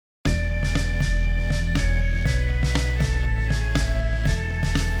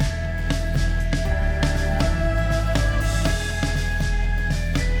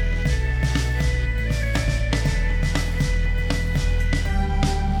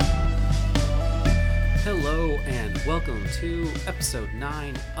Hello and welcome to episode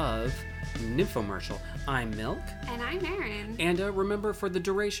 9 of Nymphomercial. I'm Milk. And I'm Erin. And remember, for the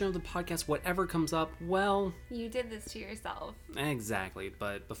duration of the podcast, whatever comes up, well... You did this to yourself. Exactly.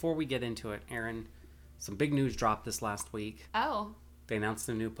 But before we get into it, Erin, some big news dropped this last week. Oh. They announced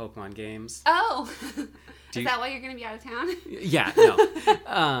the new Pokemon games. Oh! Is that why you're going to be out of town? Yeah, no.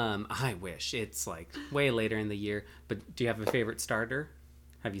 I wish. It's like way later in the year. But do you have a favorite starter?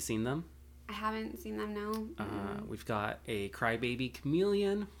 Have you seen them? I haven't seen them, no. We've got a Crybaby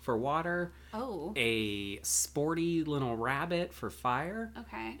Chameleon for water. Oh. A sporty little rabbit for fire.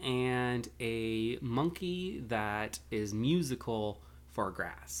 Okay. And a monkey that is musical for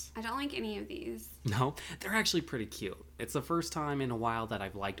grass. I don't like any of these. No, they're actually pretty cute. It's the first time in a while that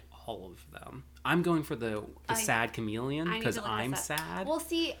I've liked all of them. I'm going for the sad chameleon because I'm sad. Well,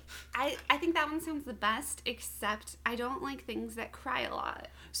 see, I think that one sounds the best, except I don't like things that cry a lot.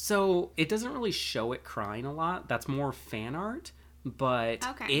 So it doesn't really show it crying a lot. That's more fan art. But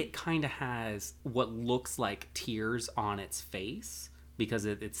It kind of has what looks like tears on its face because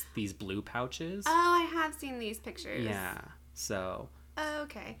it's these blue pouches. Oh, I have seen these pictures. Yeah, so...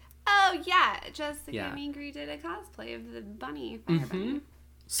 Okay. Oh, yeah. Jessica Mingri did a cosplay of the bunny. Mm-hmm.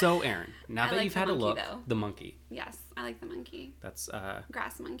 So, Erin, now that you've had a look... Though. The monkey. Yes, I like the monkey. That's...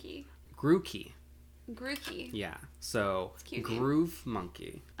 Grass monkey. Grookey. Yeah, so Groove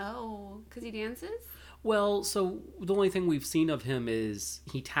Monkey. Oh, because he dances? Well, so the only thing we've seen of him is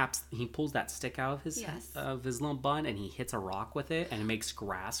he pulls that stick out of his little bun and he hits a rock with it and it makes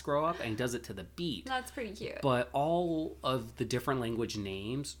grass grow up and he does it to the beat. That's pretty cute. But all of the different language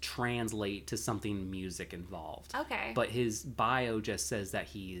names translate to something music involved. Okay. But his bio just says that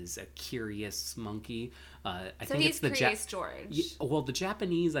he is a curious monkey. I think he's it's the Curious George. Well, the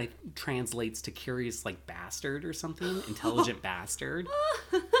Japanese translates to curious like bastard or something, intelligent bastard.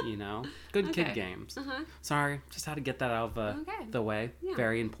 You know, good kid games. Uh-huh. Sorry, just had to get that out of the way. Yeah.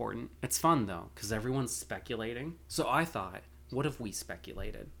 Very important. It's fun though because everyone's speculating. So I thought, what if we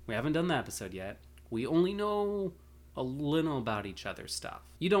speculated? We haven't done the episode yet. We only know a little about each other's stuff.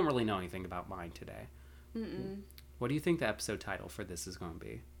 You don't really know anything about mine today. Mm-mm. What do you think the episode title for this is going to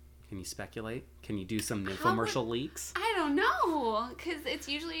be? Can you speculate? Can you do some infomercial leaks? I don't know, because it's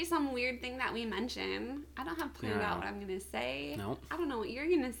usually some weird thing that we mention. I don't have planned out what I'm going to say. Nope. I don't know what you're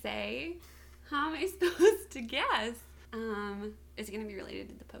going to say. How am I supposed to guess? Is it going to be related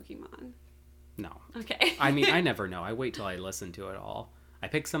to the Pokemon? No. Okay. I mean, I never know. I wait till I listen to it all. I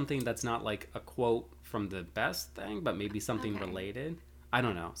pick something that's not like a quote from the best thing, but maybe something related. I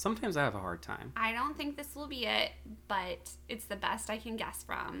don't know. Sometimes I have a hard time. I don't think this will be it, but it's the best I can guess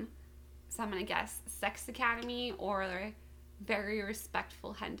from. So I'm going to guess Sex Academy or Very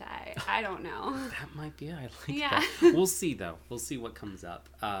Respectful Hentai. I don't know. That might be it. I like that. We'll see, though. We'll see what comes up.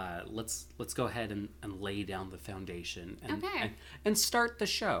 Let's go ahead and lay down the foundation and start the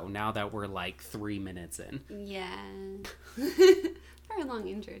show now that we're like 3 minutes in. Yeah. Very long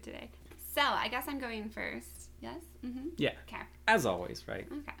intro today. So I guess I'm going first. Yes? Mm-hmm. Yeah. Okay. As always, right?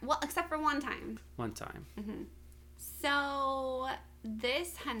 Okay. Well, except for one time. One time. Mm-hmm. So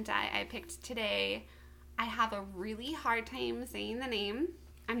this hentai I picked today, I have a really hard time saying the name.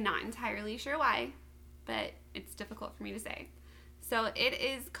 I'm not entirely sure why, but it's difficult for me to say. So it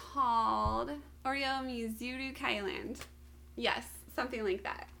is called Oreo Mizuru Kailand. Yes, something like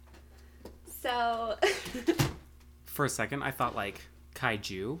that. So for a second, I thought like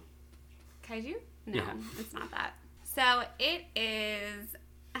kaiju. Kaiju? No, It's not that. So it is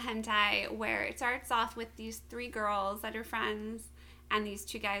a hentai where it starts off with these 3 girls that are friends and these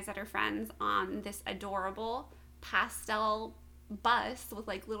 2 guys that are friends on this adorable pastel bus with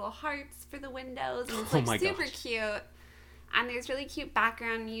like little hearts for the windows and it's like super cute. And there's really cute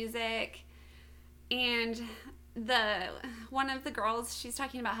background music. And one of the girls, she's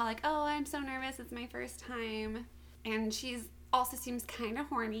talking about how like, oh, I'm so nervous, it's my first time. And she's also seems kind of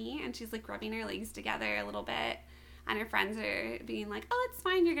horny and she's like rubbing her legs together a little bit. And her friends are being like, oh, it's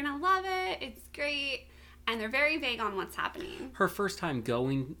fine, you're gonna love it, it's great. And they're very vague on what's happening. Her first time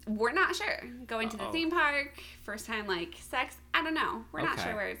going? We're not sure. Going to the theme park, first time like sex, I don't know. We're not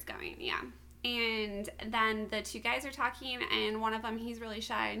sure where it's going, yeah. And then the 2 guys are talking and one of them, he's really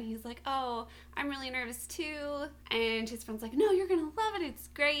shy and he's like, oh, I'm really nervous too. And his friend's like, no, you're gonna love it, it's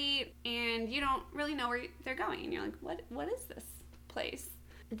great. And you don't really know where they're going. And you're like, what is this place?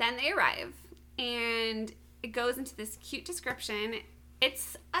 Then they arrive and it goes into this cute description.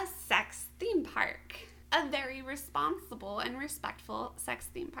 It's a sex theme park. A very responsible and respectful sex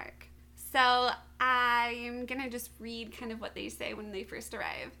theme park. So I'm gonna just read kind of what they say when they first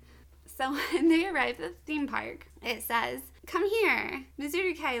arrive. So when they arrive at the theme park, it says, Come here,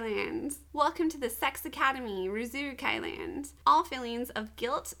 Ruzurukai Land. Welcome to the Sex Academy, Ruzurukai Land. All feelings of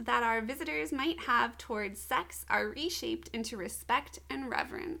guilt that our visitors might have towards sex are reshaped into respect and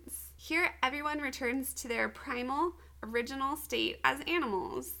reverence. Here, everyone returns to their primal, original state as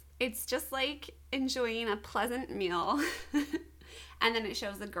animals. It's just like enjoying a pleasant meal. And then it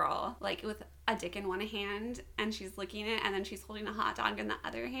shows a girl, like, with a dick in one hand, and she's licking it, and then she's holding a hot dog in the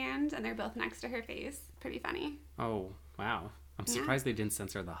other hand, and they're both next to her face. Pretty funny. Oh, wow. I'm surprised they didn't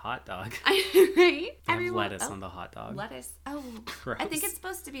censor the hot dog. Right? They have lettuce on the hot dog. Lettuce. Oh, Gross. I think it's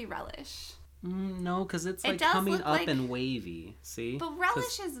supposed to be relish. No, because it's like coming up and wavy. See? But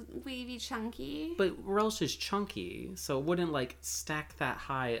relish is wavy, chunky. But relish is chunky, so it wouldn't like stack that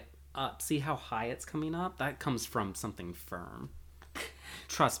high up. See how high it's coming up? That comes from something firm.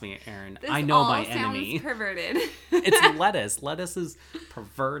 Trust me, Erin. I know my enemy. Sounds perverted. It's lettuce. Lettuce is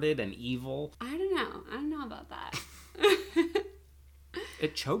perverted and evil. I don't know. I don't know about that.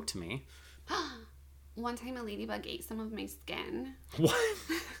 It choked me. One time a ladybug ate some of my skin. What?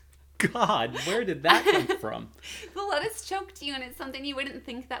 God, where did that come from? The lettuce choked you, and it's something you wouldn't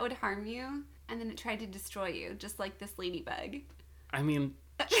think that would harm you, and then it tried to destroy you, just like this ladybug. I mean,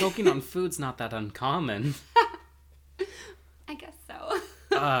 choking on food's not that uncommon. I guess so.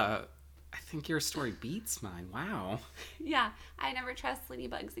 I think your story beats mine. Wow. Yeah, I never trust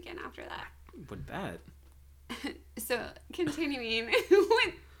ladybugs again after that. Would bet. So, continuing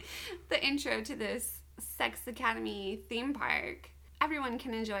with the intro to this Sex Academy theme park, everyone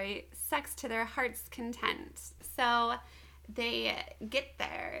can enjoy sex to their heart's content. So, they get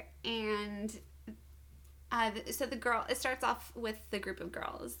there, and so the girl, it starts off with the group of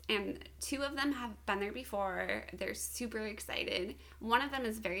girls, and two of them have been there before. They're super excited. One of them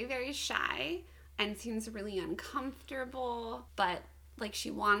is very, very shy and seems really uncomfortable, but like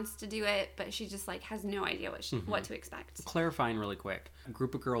she wants to do it, but she just like has no idea what to expect. Clarifying really quick. A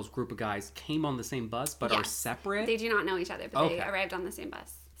group of girls, group of guys came on the same bus but are separate? They do not know each other, but they arrived on the same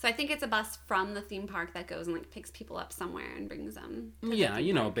bus. So I think it's a bus from the theme park that goes and like picks people up somewhere and brings them to yeah,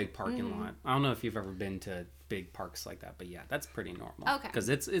 you know, a big parking lot. I don't know if you've ever been to big parks like that, but yeah, that's pretty normal. Okay. Because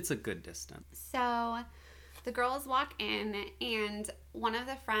it's a good distance. So the girls walk in, and one of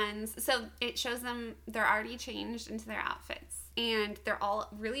the friends, so it shows them they're already changed into their outfits, and they're all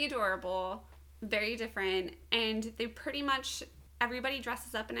really adorable, very different, and they pretty much, everybody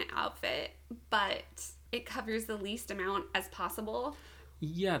dresses up in an outfit, but it covers the least amount as possible.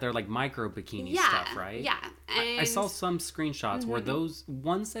 Yeah, they're like micro bikini stuff, right? Yeah. And I saw some screenshots where those,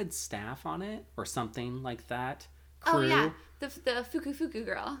 one said staff on it or something like that. Crew. Oh, yeah. The Fuku Fuku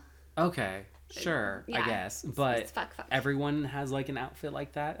girl. Okay. Sure, yeah, I guess. But it's fuck. Everyone has like an outfit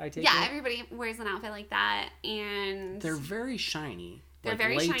like that, I take it? Yeah, everybody wears an outfit like that, and they're very shiny. They're like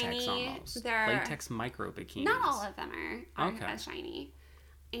very latex shiny. Almost. They're latex micro bikinis. Not all of them are okay. as shiny.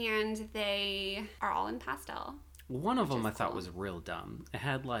 And they are all in pastel. One of them I thought was real dumb. It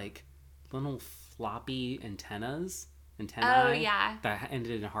had like little floppy antennae. Oh, yeah. That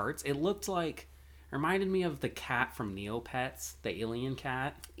ended in hearts. It looked like, reminded me of the cat from Neopets, the alien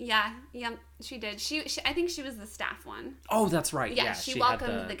cat. Yeah, she did. She I think she was the staff one. Oh, that's right. Yeah, she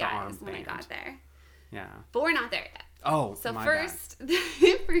welcomed the guys when I got there. Yeah. But we're not there yet. Oh, so my first,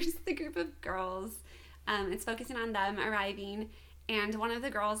 the group of girls, it's focusing on them arriving, and one of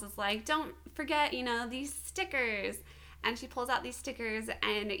the girls is like, "Don't forget, these stickers." And she pulls out these stickers,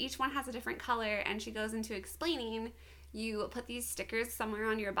 and each one has a different color, and she goes into explaining, you put these stickers somewhere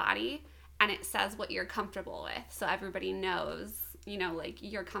on your body, and it says what you're comfortable with, so everybody knows, like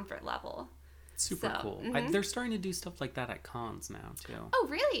your comfort level. Super cool. They're starting to do stuff like that at cons now, too. Oh,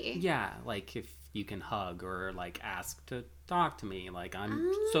 really? Yeah, like if you can hug or like ask to talk to me, like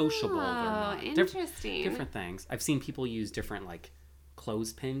I'm sociable or not. Interesting. Different things. I've seen people use different like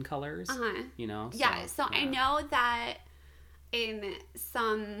clothespin colors, Yeah, so I know that in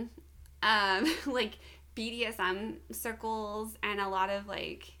some like BDSM circles and a lot of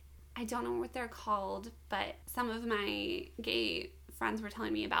like, I don't know what they're called, but some of my gay friends were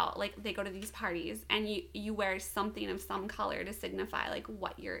telling me about, like, they go to these parties and you wear something of some color to signify like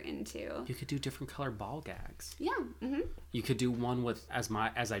what you're into. You could do different color ball gags. Yeah. You could do one with, as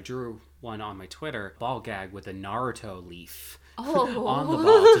I drew one on my Twitter, ball gag with a Naruto leaf on the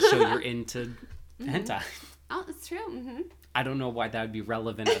ball to show you're into hentai. Oh, that's true. I don't know why that would be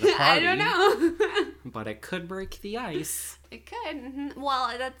relevant at a party. I don't know. But it could break the ice. It could.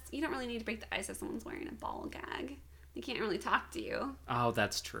 Well, you don't really need to break the ice if someone's wearing a ball gag. They can't really talk to you. Oh,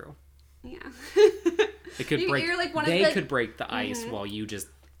 that's true. Yeah. It could break. You're like could break the ice while you just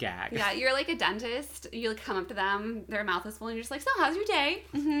gag. Yeah, you're like a dentist. You like come up to them, their mouth is full, and you're just like, "So, how's your day?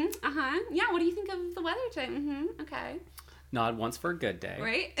 Yeah. What do you think of the weather today? Okay." Nod once for a good day.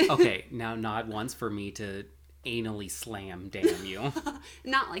 Right? Okay, now nod once for me to anally slam, damn you.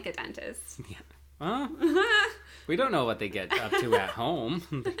 Not like a dentist. Yeah. Huh? We don't know what they get up to at home.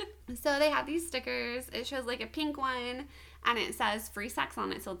 So they have these stickers. It shows like a pink one, and it says free sex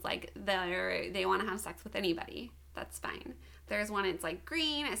on it. So it's like they want to have sex with anybody. That's fine. There's one, it's like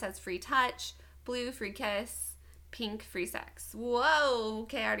green. It says free touch. Blue, free kiss. Pink, free sex. Whoa.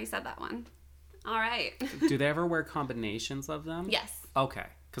 Okay, I already said that one. All right. Do they ever wear combinations of them? Yes. Okay.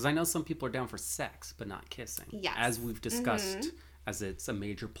 Because I know some people are down for sex, but not kissing. Yes. As we've discussed, as it's a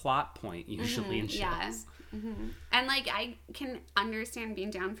major plot point usually in shows. Yeah. And like, I can understand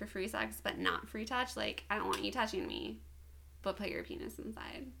being down for free sex, but not free touch. Like, I don't want you touching me, but put your penis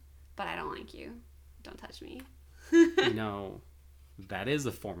inside. But I don't like you. Don't touch me. No, that is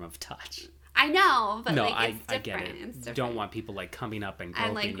a form of touch. I know, but no, like, it's I get different. it. It's different. Don't want people like coming up and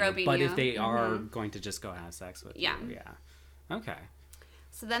groping, like, groping you. But you. if they are going to just go have sex with you, yeah. Okay.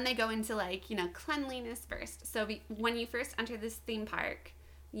 So then they go into like, cleanliness first. So when you first enter this theme park,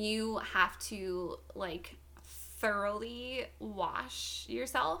 you have to like thoroughly wash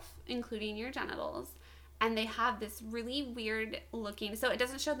yourself, including your genitals. And they have this really weird looking, so it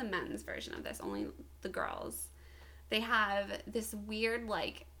doesn't show the men's version of this, only the girls. They have this weird,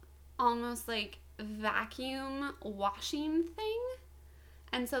 like, almost like vacuum washing thing.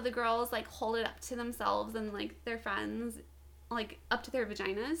 And so the girls like hold it up to themselves and like their friends, like up to their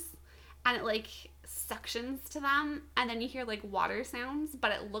vaginas, and it like suctions to them, and then you hear like water sounds,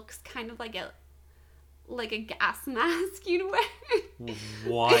 but it looks kind of like a gas mask you'd wear.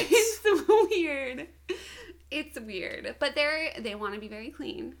 What? It's weird. It's weird, but they want to be very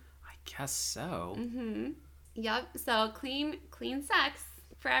clean. I guess so. Yep. So clean sex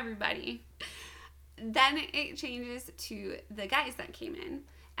for everybody. Then it changes to the guys that came in,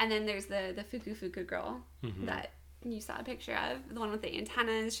 and then there's the fuku girl that you saw a picture of, the one with the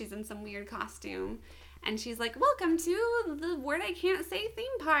antennas. She's in some weird costume, and she's like, "Welcome to the word I can't say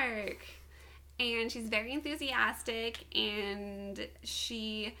theme park." And she's very enthusiastic, and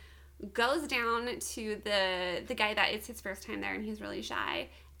she goes down to the guy that it's his first time there, and he's really shy,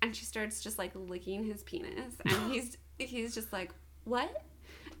 and she starts just like licking his penis, and he's just like, "What?"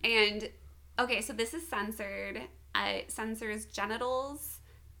 And okay, so this is censored. It censors genitals,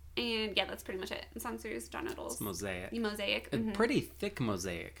 and yeah, that's pretty much it. It censors genitals. It's mosaic. Mosaic. A pretty thick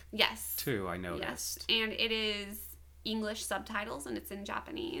mosaic. Yes. Too, I noticed. Yes. And it is English subtitles, and it's in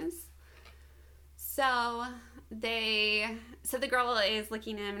Japanese. So the girl is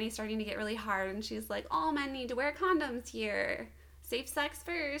licking him, and he's starting to get really hard, and she's like, "All men need to wear condoms here. Safe sex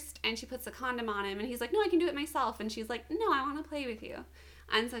first." And she puts a condom on him, and he's like, "No, I can do it myself." And she's like, "No, I want to play with you."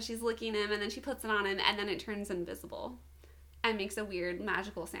 And so she's licking him, and then she puts it on him, and then it turns invisible and makes a weird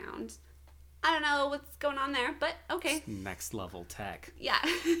magical sound. I don't know what's going on there, but okay. It's next level tech. Yeah.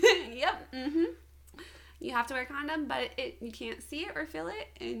 Yep. You have to wear a condom, but you can't see it or feel it,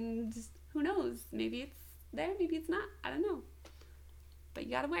 and who knows? Maybe it's there, maybe it's not. I don't know. But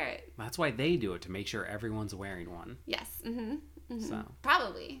you gotta wear it. That's why they do it, to make sure everyone's wearing one. Yes. So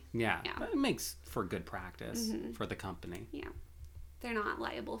probably. Yeah. It makes for good practice for the company. Yeah. They're not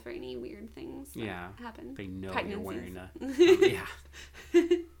liable for any weird things that happen. They know Pregnancies. you're wearing a...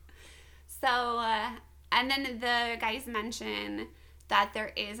 So, and then the guys mention that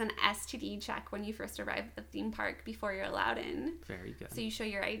there is an STD check when you first arrive at the theme park before you're allowed in. Very good. So you show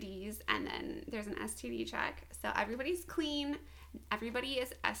your IDs, and then there's an STD check. So everybody's clean. Everybody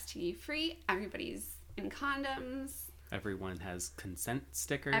is STD free. Everybody's in condoms. Everyone has consent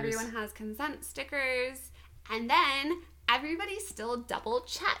stickers. Everyone has consent stickers. And then everybody still double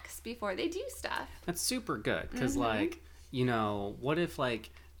checks before they do stuff. That's super good, because like, what if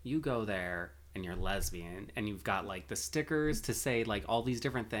like you go there and you're lesbian and you've got like the stickers to say like all these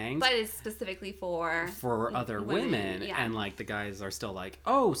different things, but it's specifically for other women, and like the guys are still like,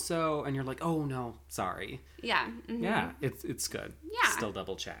 "Oh, so," and you're like, "Oh no, sorry." Yeah. Yeah, it's good. Yeah. Still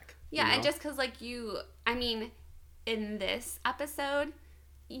double check. Yeah, and just because like in this episode,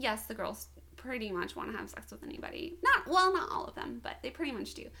 yes, the girls pretty much want to have sex with anybody. Not all of them, but they pretty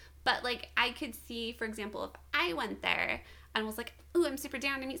much do. But like, I could see, for example, if I went there and was like, "Ooh, I'm super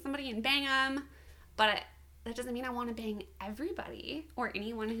down to meet somebody and bang them," but that doesn't mean I want to bang everybody or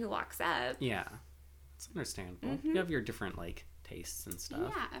anyone who walks up. Yeah, it's understandable. You have your different like tastes and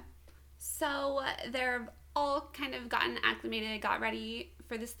stuff. Yeah. So they're all kind of gotten acclimated, got ready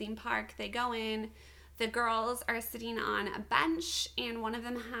for this theme park. They go in. The girls are sitting on a bench, and one of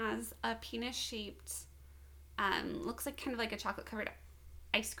them has a penis-shaped, looks like kind of like a chocolate-covered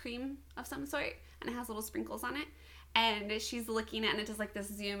ice cream of some sort, and it has little sprinkles on it. And she's looking at it, and it does like this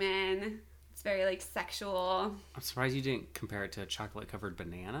zoom in, It's very, like, sexual. I'm surprised you didn't compare it to a chocolate-covered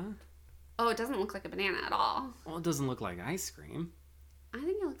banana. Oh, it doesn't look like a banana at all. Well, it doesn't look like ice cream. I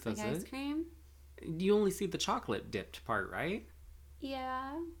think it looks like ice cream. You only see the chocolate-dipped part, right?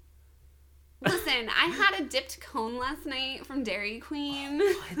 Yeah. Listen, I had a dipped cone last night from Dairy Queen.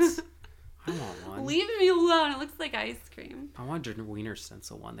 What? I want one. Leave me alone. It looks like ice cream. I want a Wiener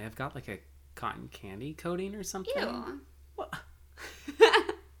Stencil one. They've got like a cotton candy coating or something. Ew. What?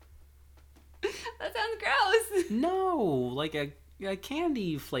 That sounds gross. No, like a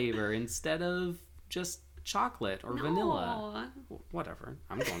candy flavor instead of just chocolate or vanilla. Whatever.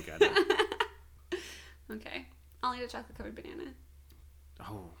 I'm going to get it. Okay. I'll eat a chocolate-covered banana.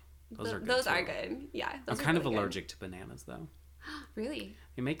 Oh, those are good. Those too. are good. Yeah. I'm kind of allergic to bananas, though. Really?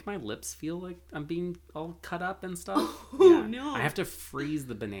 They make my lips feel like I'm being all cut up and stuff. Oh, no. I have to freeze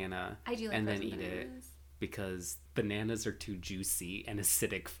the banana I do like and then frozen eat bananas. it because bananas are too juicy and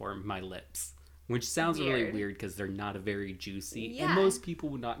acidic for my lips. Which sounds really weird because they're not a very juicy, and most people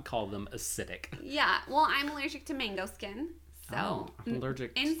would not call them acidic. Yeah, well, I'm allergic to mango skin, so I'm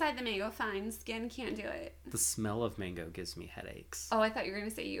allergic. Inside the mango, fine. Skin can't do it. The smell of mango gives me headaches. Oh, I thought you were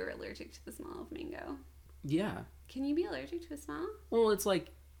gonna say you were allergic to the smell of mango. Yeah. Can you be allergic to a smell? Well, it's like,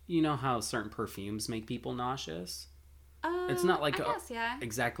 you know how certain perfumes make people nauseous? It's not like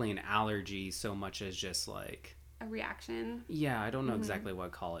exactly an allergy so much as just like a reaction. Yeah, I don't know exactly what to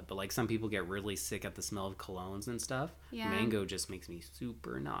call it, but like some people get really sick at the smell of colognes and stuff. Yeah. Mango just makes me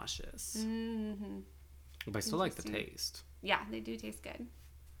super nauseous. Mm-hmm. But I still like the taste. Yeah, they do taste good.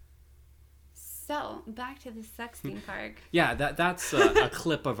 So, back to the sex theme park. Yeah, that's a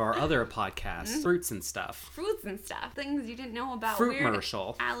clip of our other podcast, Fruits and Stuff. Fruits and stuff. Things you didn't know about. Fruit weird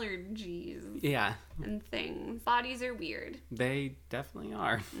commercial. Allergies. Yeah. And things. Bodies are weird. They definitely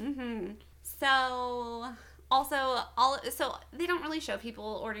are. Mm-hmm. So... Also, so they don't really show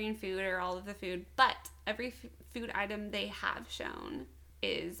people ordering food or all of the food, but every food item they have shown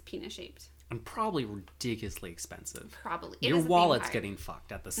is penis-shaped. And probably ridiculously expensive. Probably. Your wallet's getting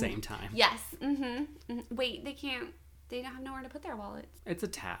fucked at the same time. Yes. Mm-hmm. Wait, they don't have nowhere to put their wallets. It's a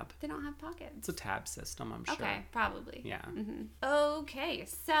tab. They don't have pockets. It's a tab system, I'm sure. Okay, probably. Yeah. Mm-hmm. Okay,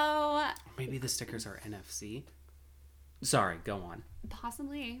 so... Maybe the stickers are NFC. Sorry, go on.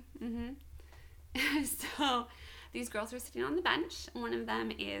 Possibly. Mm-hmm. So these girls are sitting on the bench. One of them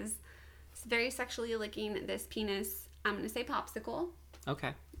is very sexually licking this penis. I'm going to say popsicle.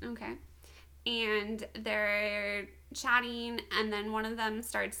 Okay. And they're chatting, and then one of them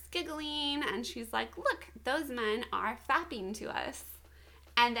starts giggling, and she's like, look, those men are fapping to us.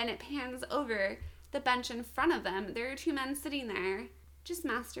 And then it pans over the bench in front of them. There are two men sitting there just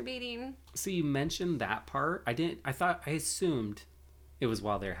masturbating. So you mentioned that part. I assumed it was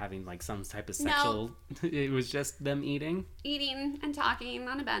while they're having like some type of sexual... No. It was just them eating and talking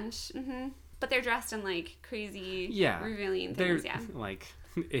on a bench. Mm-hmm. But they're dressed in like crazy, revealing things. Yeah, like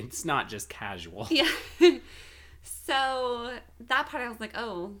it's not just casual. Yeah. So that part I was like,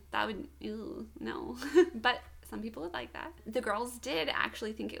 oh, that would... Ew, no. But some people would like that. The girls did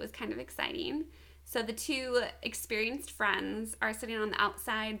actually think it was kind of exciting. So the two experienced friends are sitting on the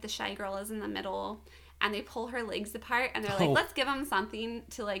outside. The shy girl is in the middle. And they pull her legs apart, and they're like, let's give them something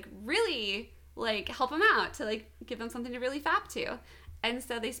to, like, really, like, help them out, to, like, give them something to really fap to. And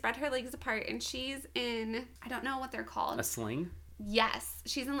so they spread her legs apart, and she's in, I don't know what they're called. A sling? Yes.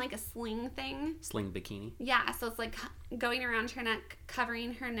 She's in, like, a sling thing. Sling bikini? Yeah, so it's, like, going around her neck,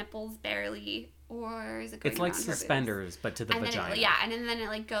 covering her nipples barely, or is it going It's like suspenders, but to the vagina. And then it,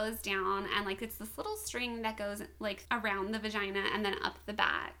 like, goes down, and, like, it's this little string that goes, like, around the vagina and then up the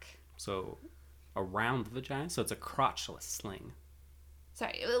back. So... around the vagina, so it's a crotchless sling.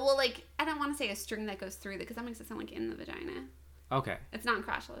 Sorry, well, like, I don't want to say a string that goes through because that makes it sound like in the vagina. Okay. It's not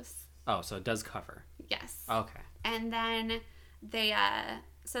crotchless. Oh, so it does cover. Yes. Okay. And then they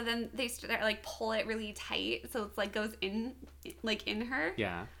start, like, pull it really tight, so it's like goes in, like, in her.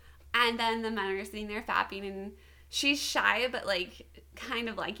 Yeah. And then the men are sitting there fapping, and she's shy but like kind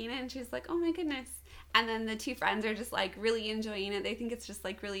of liking it, and she's like, oh my goodness. And then the two friends are just like really enjoying it. They think it's just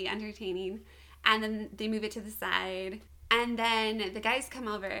like really entertaining. And then they move it to the side. And then the guys come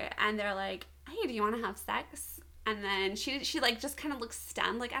over and they're like, hey, do you want to have sex? And then she like just kind of looks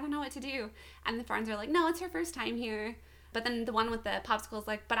stunned, like, I don't know what to do. And the friends are like, no, it's her first time here. But then the one with the popsicle is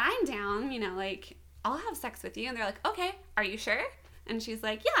like, but I'm down, you know, like, I'll have sex with you. And they're like, okay, are you sure? And she's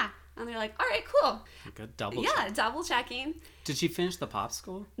like, yeah. And they're like, all right, cool. Good double check. Double checking. Did she finish the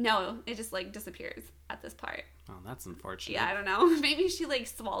popsicle? No, it just like disappears at this part. Oh, that's unfortunate. Yeah, I don't know. Maybe she like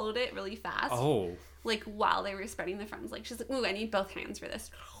swallowed it really fast. Oh. Like while they were spreading the friends. Like she's like, ooh, I need both hands for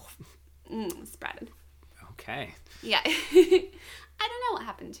this. Spread. Okay. Yeah. I don't know what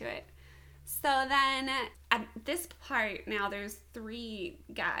happened to it. So then at this part now there's 3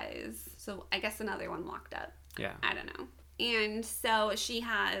 guys. So I guess another one walked up. Yeah. I don't know. And so she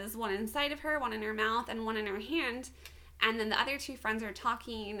has one inside of her, one in her mouth, and one in her hand. And then the other 2 friends are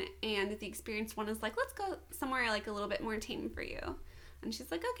talking, and the experienced one is like, let's go somewhere like a little bit more tame for you. And she's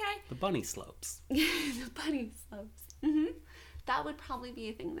like, okay. The bunny slopes. The bunny slopes. That would probably be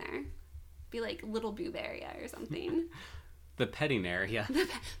a thing there. Be like Little Boob area or something. The petting area. The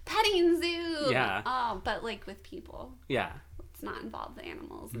petting zoo. Yeah. Oh, but like with people. Yeah. Let's not involve the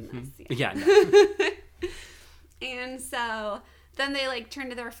animals in this. Yeah. No. And so then they like turn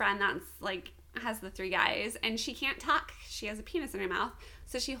to their friend that's like has the 3 guys, and she can't talk. She has a penis in her mouth.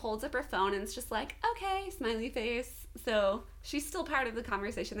 So she holds up her phone and it's just like, okay, smiley face. So she's still part of the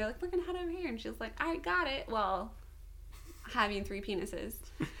conversation. They're like, we're going to head over here. And she's like, all right, got it. Well, having 3 penises.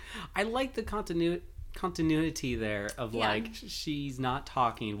 I like the continuity there of like she's not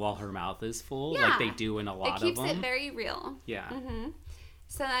talking while her mouth is full like they do in a lot of them. It keeps it very real. Yeah.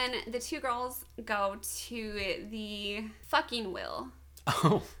 So then the 2 girls go to the fucking wheel.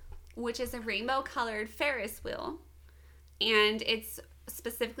 Oh. Which is a rainbow-colored Ferris wheel. And it's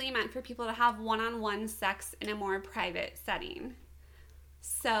specifically meant for people to have one-on-one sex in a more private setting.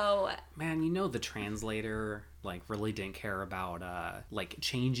 So... Man, you know the translator, like, really didn't care about, like,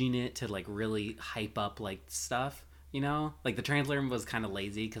 changing it to, like, really hype up, like, stuff. You know? Like, the translator was kind of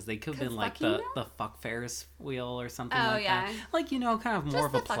lazy because they could have been, like, the fuck Ferris wheel or something like that. Like, you know, kind of more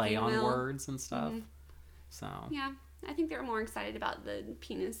of a play on words and stuff. So... Yeah. I think they were more excited about the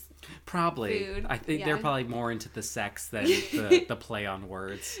penis. Probably. Food. I think they're probably more into the sex than the play on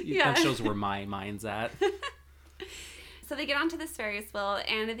words. Yeah. That shows where my mind's at. So they get onto this Ferris wheel,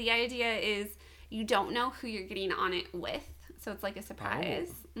 and the idea is you don't know who you're getting on it with. So it's like a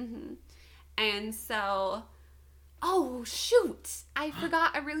surprise. Oh. And so... Oh, shoot! I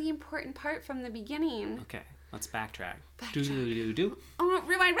forgot a really important part from the beginning. Okay, let's backtrack. Do. Oh,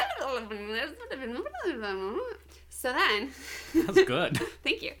 rewind. So then... That's good.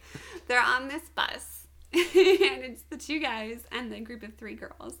 Thank you. They're on this bus. And it's the 2 guys and the group of 3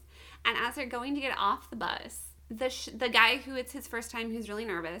 girls. And as they're going to get off the bus, the guy who it's his first time who's really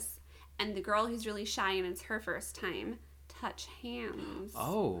nervous, and the girl who's really shy and it's her first time, touch hands.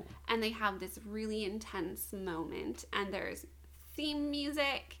 Oh. And they have this really intense moment. And there's theme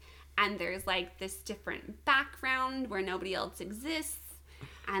music. And there's like this different background where nobody else exists.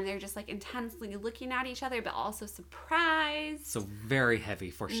 And they're just like intensely looking at each other, but also surprised. So very heavy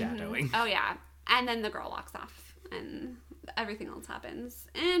foreshadowing. Oh, yeah. And then the girl walks off and everything else happens.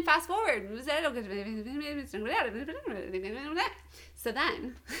 And fast forward. So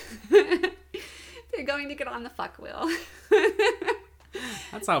then they're going to get on the fuck wheel.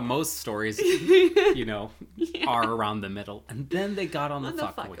 That's how most stories, you know, are around the middle. And then they got on the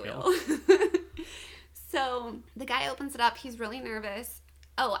fuck wheel. So the guy opens it up. He's really nervous.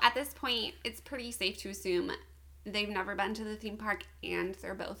 Oh, at this point, it's pretty safe to assume they've never been to the theme park and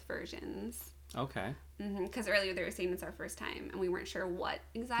they're both virgins. Okay. Because earlier they were saying it's our first time and we weren't sure what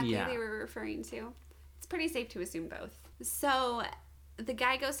exactly they were referring to. It's pretty safe to assume both. So the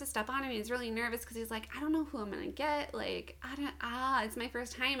guy goes to step on him and he's really nervous because he's like, I don't know who I'm going to get. Like, it's my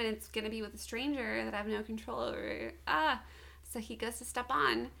first time and it's going to be with a stranger that I have no control over. So he goes to step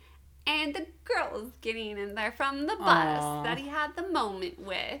on. And the girl's getting in there from the bus that he had the moment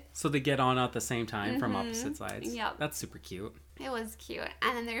with. So they get on at the same time from opposite sides. Yep. That's super cute. It was cute.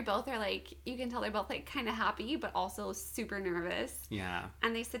 And then they're both like, you can tell they're both like kind of happy, but also super nervous. Yeah.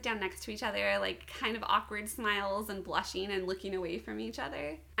 And they sit down next to each other, like kind of awkward smiles and blushing and looking away from each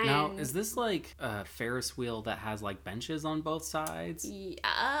other. And now, is this like a Ferris wheel that has like benches on both sides? You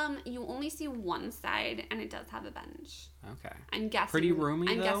only see one side and it does have a bench. Okay. I'm guessing. Pretty roomy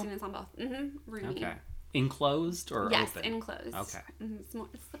though? I'm guessing it's on both. Roomy. Okay. Enclosed or yes, open? Yes, enclosed. Okay.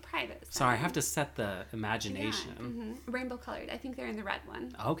 It's the private side. Sorry, I have to set the imagination. Yeah. Rainbow colored. I think they're in the red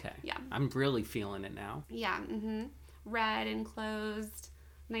one. Okay. Yeah. I'm really feeling it now. Yeah. Red, enclosed,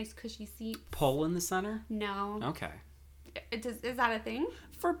 nice cushy seat. Pole in the center? No. Okay. Is that a thing?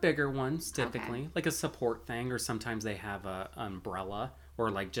 For bigger ones, typically. Like a support thing, or sometimes they have a umbrella. Or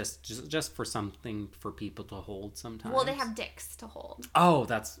like just for something for people to hold sometimes. Well, they have dicks to hold. Oh,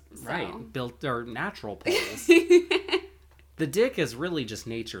 that's right. Built or natural poles. The dick is really just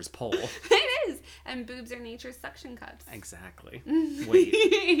nature's pole. It is. And boobs are nature's suction cups. Exactly.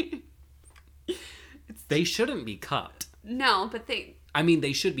 Wait. They shouldn't be cupped. No, but they... I mean,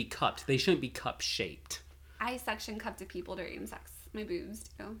 they should be cupped. They shouldn't be cup-shaped. I suction cup to people during sex. My boobs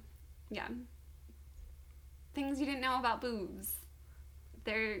do. Yeah. Things you didn't know about boobs.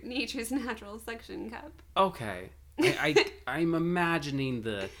 They're nature's natural suction cup. Okay. I'm imagining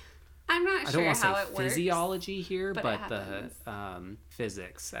the I'm not I don't sure want to how say it works. physiology here, but but it the happens.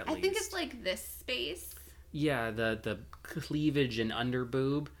 physics at I least. think it's like this space. Yeah, the cleavage and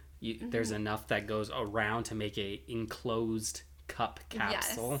underboob. There's enough that goes around to make a enclosed cup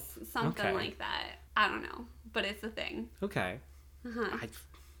capsule. Yes, something like that. I don't know, but it's a thing. Okay. Uh-huh. I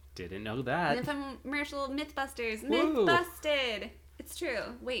didn't know that. Infomercial Mythbusters. Whoa. Myth busted. It's true.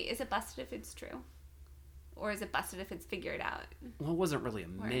 Wait, is it busted if it's true? Or is it busted if it's figured out? Well, it wasn't really a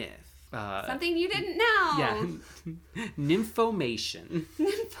myth. Something you didn't know. Yeah. Nymphomation.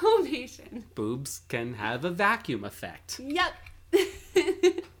 Nymphomation. Boobs can have a vacuum effect. Yep.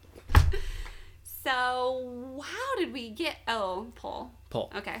 So, how did we get... Oh, pole.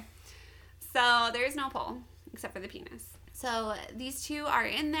 Pull. Okay. So, there's no pole, except for the penis. So, these two are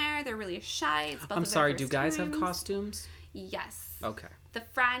in there. They're really shy. It's both I'm of their sorry, do first guys have times. costumes? Yes. Okay. The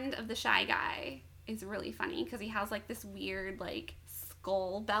friend of the shy guy is really funny because he has, like, this weird, like,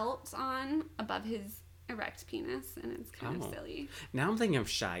 skull belt on above his erect penis, and it's kind of silly. Now I'm thinking of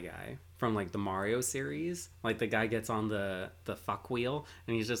Shy Guy from like the Mario series. Like the guy gets on the fuck wheel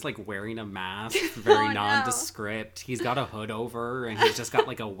and he's just like wearing a mask, very Oh, no. nondescript. He's got a hood over and he's just got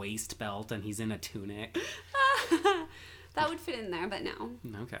like a waist belt and he's in a tunic. That would fit in there, but no.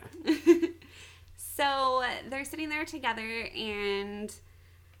 Okay. So they're sitting there together, and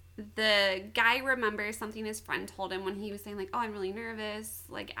the guy remembers something his friend told him when he was saying, like, oh, I'm really nervous.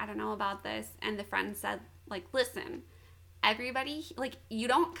 Like, I don't know about this. And the friend said, like, listen, everybody, like, you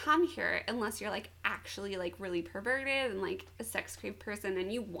don't come here unless you're, like, actually, like, really perverted and, like, a sex-craved person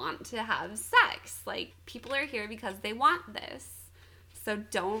and you want to have sex. Like, people are here because they want this. So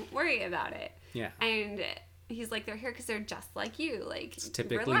don't worry about it. Yeah. And he's like, they're here because they're just like you. Like, It's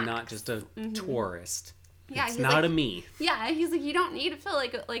typically relax. not just a tourist. Yeah, It's he's not like, a me. Yeah, he's like, you don't need to feel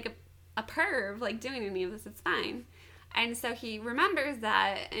like a perv, like, doing any of this. It's fine. And so he remembers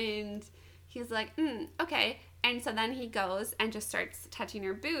that, and he's like, okay. And so then he goes and just starts touching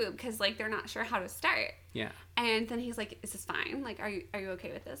her boob because, like, they're not sure how to start. Yeah. And then he's like, is this fine? Like, are you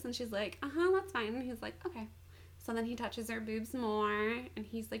okay with this? And she's like, that's fine. And he's like, okay. So then he touches her boobs more, and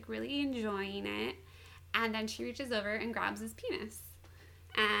he's, like, really enjoying it. And then she reaches over and grabs his penis.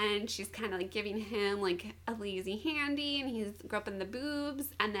 And she's kind of like giving him like a lazy handy, and he's groping the boobs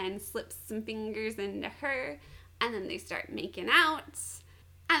and then slips some fingers into her, and then they start making out,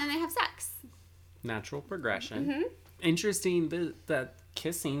 and then they have sex. Natural progression. Mm-hmm. Interesting that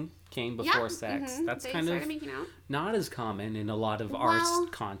kissing came before sex. Mm-hmm. That's they kind started of making out. not as common in a lot of Well, arts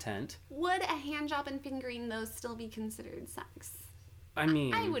content. Would a hand job and fingering those still be considered sex? I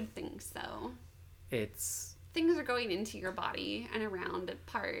mean, I would think so. it's... Things are going into your body and around a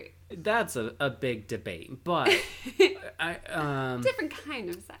part. That's a big debate, but Different kind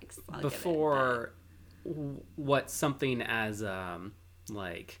of sex. I'll give it, before what something as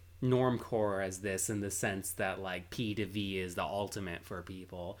like normcore as this, in the sense that like P to V is the ultimate for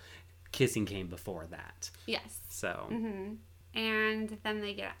people, kissing came before that. yes. So And then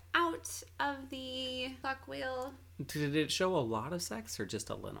they get out of the fuck wheel. did it show a lot of sex or just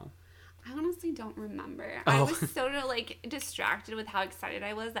a little? I honestly don't remember. Oh. I was so like distracted with how excited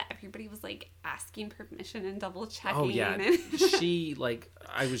I was that everybody was like asking permission and double checking. Oh yeah, and she like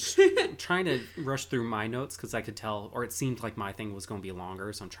I was trying to rush through my notes because I could tell, or it seemed like my thing was going to be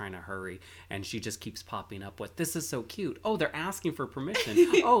longer, so I'm trying to hurry. And she just keeps popping up with, "This is so cute. Oh, they're asking for permission.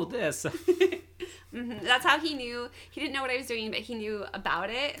 Oh, this." That's how he knew. He didn't know what I was doing, but he knew about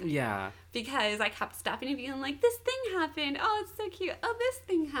it Yeah, because I kept stopping and being like, "This thing happened. Oh, it's so cute. Oh, this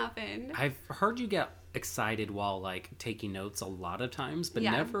thing happened." I've heard you get excited while like taking notes a lot of times, but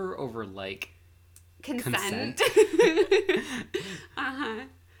Yeah. never over like Consent.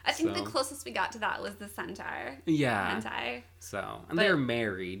 I think the So- closest we got to that was the centaur. Yeah. Hentai. So, and But- they're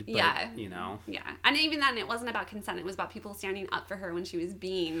married, but Yeah. you know. Yeah. And even then, it wasn't about consent. It was about people standing up for her when she was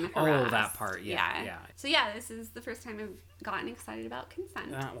being harassed. Oh, that part, yeah. So, yeah, this is the first time I've gotten excited about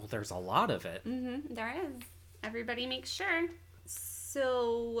consent. Well, there's a lot of it. There is. Everybody makes sure.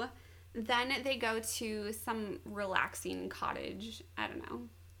 So, then they go to some relaxing cottage. I don't know.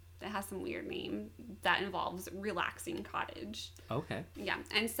 It has some weird name that involves relaxing cottage. Okay. Yeah,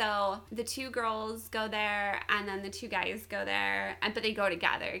 and so the two girls go there, and then the two guys go there, but they go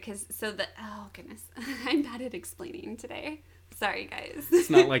together oh goodness, I'm bad at explaining today. Sorry, guys. It's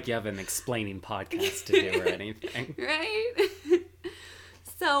not like you have an explaining podcast to do or anything. Right?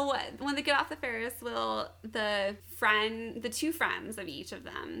 So when they get off the Ferris wheel, the two friends of each of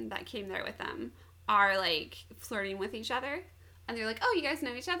them that came there with them are like flirting with each other. And they're like, oh, you guys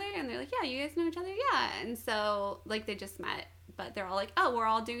know each other? And they're like, yeah, you guys know each other? Yeah. And so, like, they just met. But they're all like, oh, we're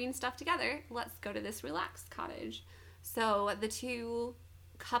all doing stuff together. Let's go to this relaxed cottage. So the two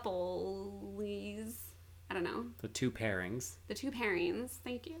couples, I don't know. The two pairings. The two pairings,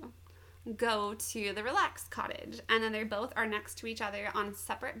 thank you, go to the relaxed cottage. And then they both are next to each other on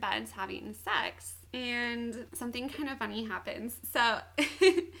separate beds having sex. And something kind of funny happens. So,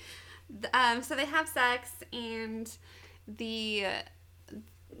 so they have sex, and the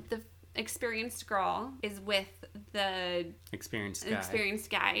experienced girl is with the experienced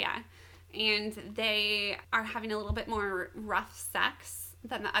guy, yeah. And they are having a little bit more rough sex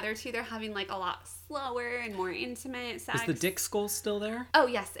than the other two. They're having like a lot slower and more intimate sex. Is the dick skull still there? Oh,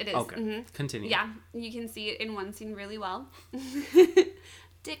 yes, it is. Okay. Mm-hmm. Continue. Yeah, you can see it in one scene really well.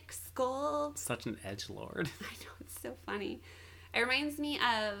 Dick skull. Such an edgelord. I know, it's so funny. It reminds me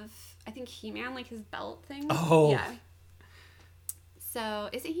of, I think, He-Man, like his belt thing. Oh. Yeah. So,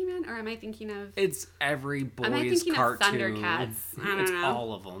 is it He-Man, or am I thinking of... It's every boy's am I thinking cartoon. Of Thundercats? I don't know.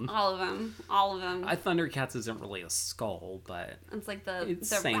 All of them. All of them. All of them. Thundercats isn't really a skull, but... It's like it's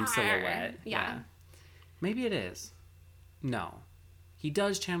the same silhouette. Yeah. Maybe it is. No. He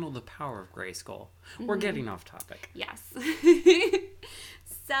does channel the power of Grayskull. We're getting off topic. Yes.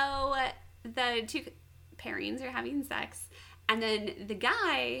 So, the two pairings are having sex, and then the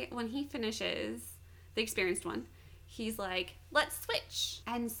guy, when he finishes, the experienced one, he's like, let's switch.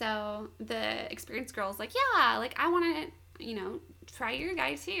 And so the experienced girl's like, yeah, like I want to, try your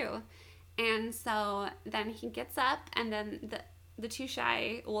guy too. And so then he gets up, and then the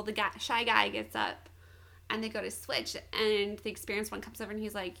shy guy gets up, and they go to switch, and the experienced one comes over and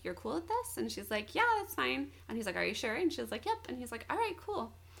he's like, you're cool with this? And she's like, yeah, that's fine. And he's like, are you sure? And she's like, yep. And he's like, all right,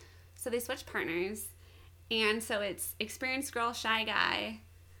 cool. So they switch partners. And so it's experienced girl, shy guy,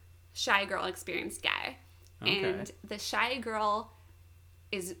 shy girl, experienced guy. Okay. And the shy girl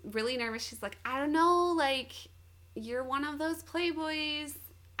is really nervous. She's like, I don't know, like, you're one of those playboys.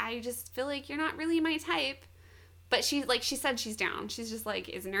 I just feel like you're not really my type. But she said she's down. She's just like,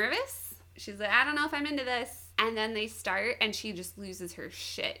 is nervous. She's like, I don't know if I'm into this. And then they start, and she just loses her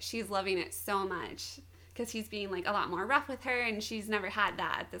shit. She's loving it so much because he's being like a lot more rough with her, and she's never had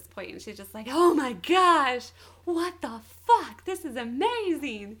that at this point. And she's just like, oh my gosh, what the fuck? This is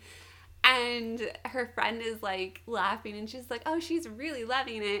amazing. And her friend is like laughing, and she's like, oh, she's really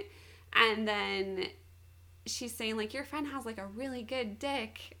loving it. And then she's saying like, your friend has like a really good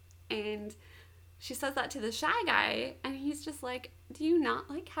dick. And she says that to the shy guy, and he's just like, do you not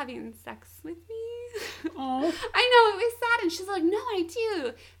like having sex with me? Oh. I know, it was sad. And she's like, no, I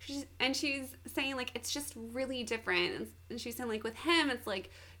do. She's saying like, it's just really different. And she's saying like, with him, it's like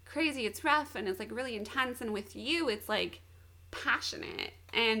crazy, it's rough, and it's like really intense. And with you, it's like passionate,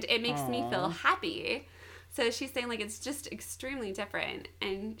 and it makes me feel happy. So she's saying like, it's just extremely different.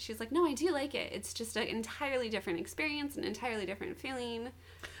 And she's like, no, I do like it. It's just an entirely different experience, an entirely different feeling.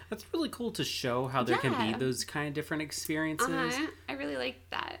 That's really cool to show how there can be those kind of different experiences. I really like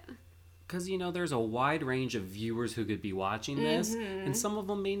that. Because, there's a wide range of viewers who could be watching this, and some of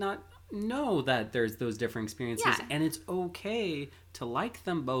them may not know that there's those different experiences. Yeah. And it's okay to like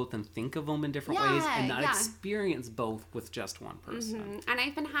them both and think of them in different ways and not experience both with just one person. And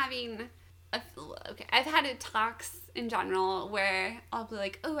I've been having... I've had talks in general where I'll be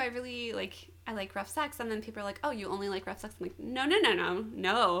like, oh, I like rough sex, and then people are like, oh, you only like rough sex? I'm like, no.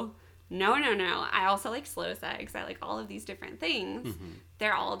 I also like slow sex. I like all of these different things.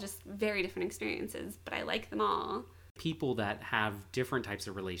 They're all just very different experiences, but I like them all. People that have different types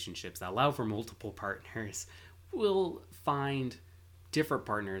of relationships that allow for multiple partners will find different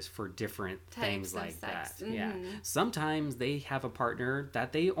partners for different things like that. Yeah. Sometimes they have a partner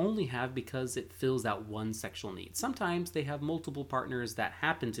that they only have because it fills that one sexual need. Sometimes they have multiple partners that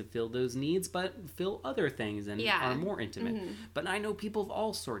happen to fill those needs but fill other things and are more intimate. But I know people of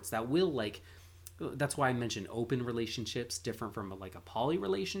all sorts that will like... That's why I mentioned open relationships different from like a poly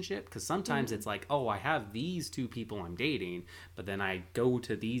relationship, because sometimes it's like, oh, I have these two people I'm dating, but then I go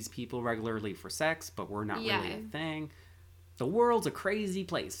to these people regularly for sex, but we're not really a thing. The world's a crazy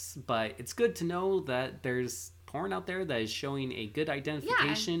place, but it's good to know that there's porn out there that is showing a good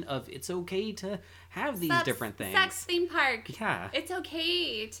identification of it's okay to have these different things. Sex theme park. Yeah. It's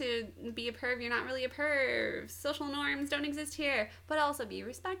okay to be a perv. You're not really a perv. Social norms don't exist here, but also be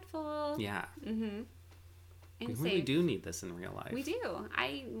respectful. Yeah. And we really do need this in real life. We do.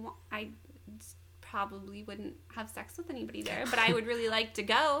 I probably wouldn't have sex with anybody there, but I would really like to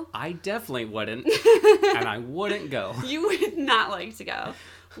go. I definitely wouldn't. And I wouldn't go. You would not like to go.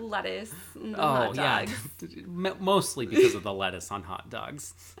 Lettuce and the hot dogs. Yeah. Mostly because of the lettuce on hot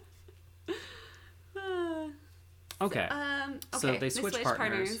dogs. Okay. So they switch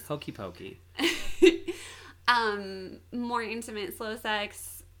partners. Hokey pokey. More intimate, slow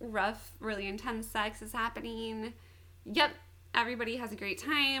sex, rough, really intense sex is happening. Yep. Everybody has a great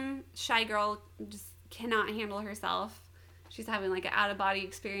time. Shy girl just cannot handle herself. She's having like an out-of-body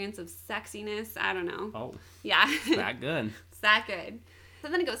experience of sexiness. I don't know. Oh. Yeah. That good. It's that good. So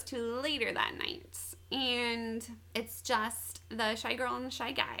then it goes to later that night. And it's just the shy girl and the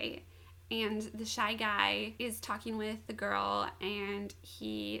shy guy. And the shy guy is talking with the girl, and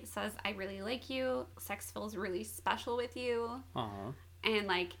he says, I really like you. Sex feels really special with you. Aw. And,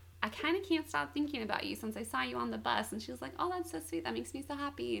 like, I kind of can't stop thinking about you since I saw you on the bus. And she was like, oh, that's so sweet. That makes me so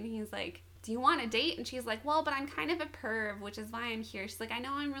happy. And he's like, do you want a date? And she's like, well, but I'm kind of a perv, which is why I'm here. She's like, I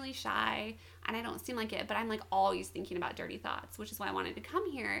know I'm really shy, and I don't seem like it, but I'm, like, always thinking about dirty thoughts, which is why I wanted to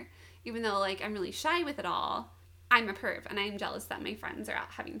come here. Even though, like, I'm really shy with it all, I'm a perv, and I'm jealous that my friends are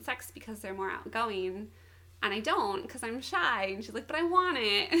out having sex because they're more outgoing, and I don't because I'm shy. And she's like, but I want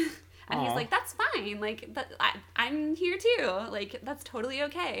it. And Aww. he's like, that's fine. Like, I'm here too. Like, that's totally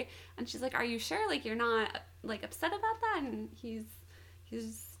okay. And she's like, are you sure? Like, you're not, like, upset about that? And he's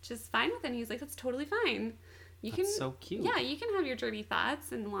just fine with it. And he's like, that's totally fine. That's so cute. Yeah, you can have your dirty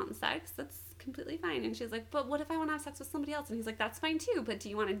thoughts and want sex. That's completely fine. And she's like, but what if I want to have sex with somebody else? And he's like, that's fine too. But do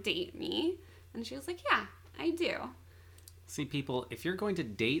you want to date me? And she was like, yeah, I do. See, people, if you're going to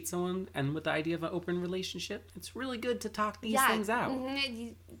date someone and with the idea of an open relationship, it's really good to talk these things out.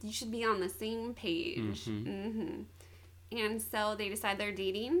 You should be on the same page. And so they decide they're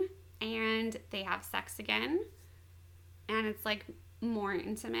dating, and they have sex again. And it's, like, more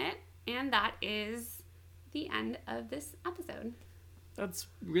intimate. And that is the end of this episode. That's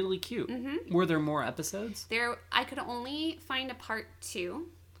really cute. Were there more episodes? I could only find a part 2,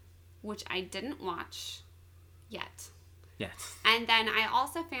 which I didn't watch yet. Yes. And then I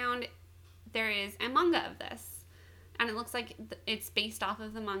also found there is a manga of this. And it looks like it's based off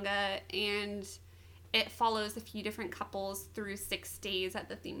of the manga, and it follows a few different couples through 6 days at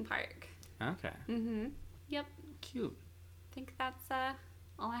the theme park. Okay. Yep. Cute. I think that's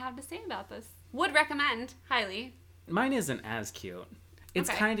all I have to say about this. Would recommend, highly. Mine isn't as cute. It's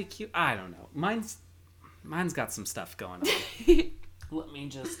Okay. kind of cute. I don't know. Mine's got some stuff going on. Let me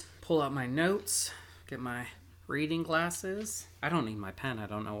just pull out my notes, get my reading glasses. I don't need my pen. I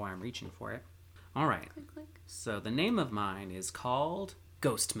don't know why I'm reaching for it. All right. Click, click. So the name of mine is called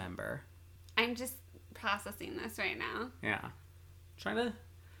Ghost Member. I'm just processing this right now. Yeah. Try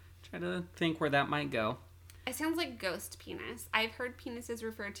to think where that might go. It sounds like ghost penis. I've heard penises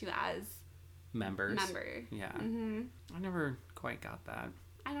referred to as Members. member. Yeah. I never quite got that.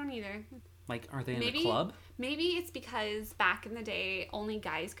 I don't either. Like, are they in a club? Maybe it's because back in the day, only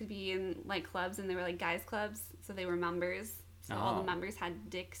guys could be in, like, clubs, and they were, like, guys clubs, so they were members. So all the members had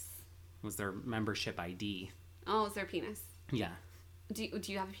dicks. Was their membership ID? Oh, it's their penis. Yeah. Do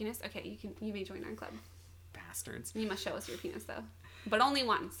you have a penis? Okay, you may join our club. Bastards. You must show us your penis, though. But only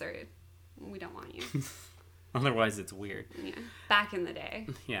once, or we don't want you. Otherwise, it's weird. Yeah. Back in the day.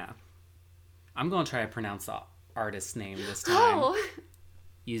 Yeah. I'm going to try to pronounce the artist's name this time. Oh!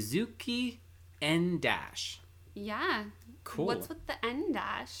 Yuzuki N dash. Yeah. Cool. What's with the N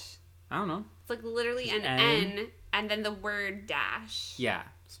dash? I don't know. It's like literally an N. N and then the word dash. Yeah.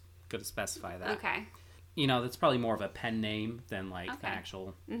 It's good to specify that. Okay. You know, that's probably more of a pen name than like the Okay.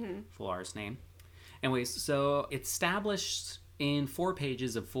 actual full artist name. Anyways, so it's established in 4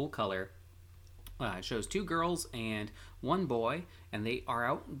 pages of full color. It shows 2 girls and 1 boy, and they are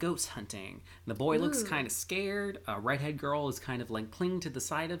out ghost hunting. The boy looks kind of scared. A redhead girl is kind of like clinging to the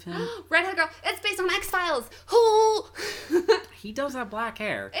side of him. Redhead girl. It's based on X-Files. Who? He does have black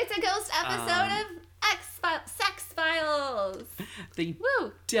hair. It's a ghost episode of X-Files. Sex Files. They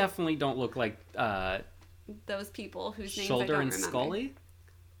Woo. definitely don't look like Those people whose names I Shoulder don't and remember. Scully.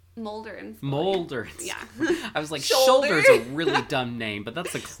 Mulder and Scully. Mulder. Yeah. I was like, Shoulder. Shoulder's a really dumb name, but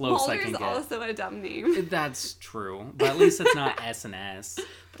that's the close I can Mulder's get. also a dumb name. That's true, but at least it's not S and S.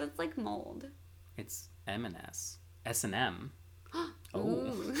 But it's like mold. It's M and S. S and M. Oh.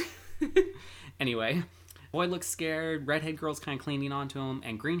 Ooh. Anyway, boy looks scared. Redhead girl's kind of clinging onto him,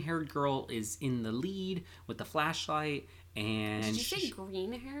 and green-haired girl is in the lead with the flashlight. And Did you say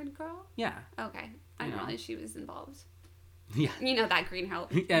green-haired girl? yeah, Okay. I didn't realize she was involved. yeah, You know that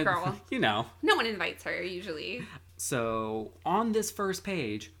green-haired yeah, girl. you know. No one invites her, usually. So on this first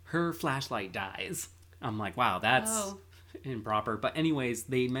page, her flashlight dies. I'm like, wow, that's improper. But anyways,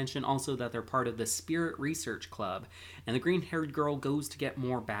 they mention also that they're part of the Spirit Research Club, and the green-haired girl goes to get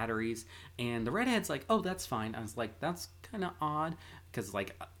more batteries, and the redhead's like, oh, that's fine. I was like, that's kind of odd, because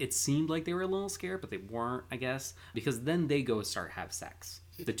like it seemed like they were a little scared, but they weren't, I guess, because then they go start have sex,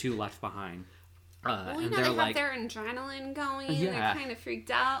 the 2 left behind. Well, And they they're have like, their adrenaline going. Yeah. They're kind of freaked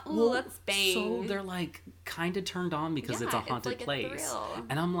out. Ooh, well, let's bang. so they're like kind of turned on because it's a haunted like place. A thrill.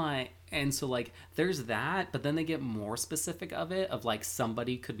 And I'm like, and so like there's that, but then they get more specific of it, of like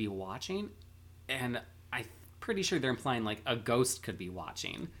somebody could be watching, and I'm pretty sure they're implying like a ghost could be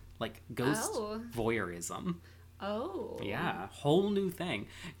watching, like ghost voyeurism. Oh. Yeah, whole new thing.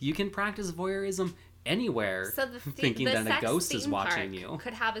 You can practice voyeurism anywhere, so thinking the that a ghost is theme watching park you.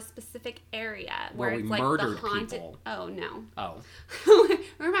 could have a specific area Where where we it's like murdered the haunted. people. Oh no. Oh.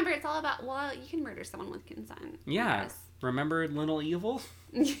 Remember, it's all about. Well, you can murder someone with consent. Yeah. Remember Little Evil?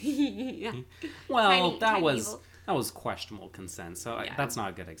 Yeah. Well, Tiny was Evil. that was questionable consent, so Yeah. that's not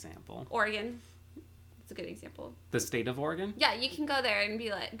a good example. Oregon. It's a good example. The state of Oregon? Yeah, you can go there and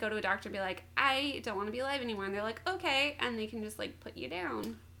be like, go to a doctor and be like, I don't want to be alive anymore, and they're like, okay, and they can just like put you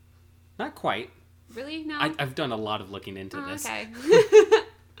down. Not quite. Really? No. I've done a lot of looking into this. Okay.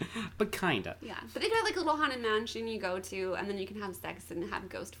 But kinda. Yeah, but they got like a little haunted mansion you go to, and then you can have sex and have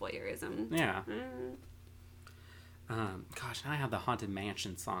ghost voyeurism. Yeah. Mm. Gosh, now I have the Haunted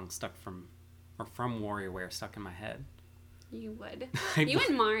Mansion song stuck from WarioWare stuck in my head. You would. You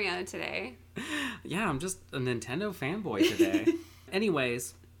and Mario today. Yeah, I'm just a Nintendo fanboy today.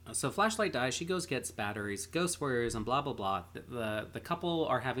 Anyways, so Flashlight dies. She goes gets batteries, ghost warriors, and blah blah blah. The couple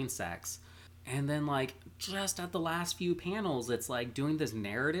are having sex, and then like just at the last few panels, it's like doing this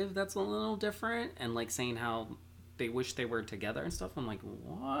narrative that's a little different, and like saying how they wish they were together and stuff. I'm like,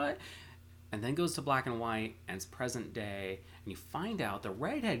 what? And then goes to black and white, and it's present day, and you find out the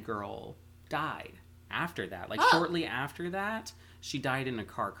redhead girl died after that. Like shortly after that, she died in a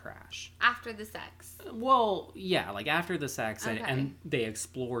car crash. After the sex. Well, yeah, like after the sex, Okay. and they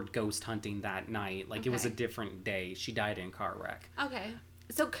explored ghost hunting that night. Like it was a Okay. different day. She died in a car wreck. Okay.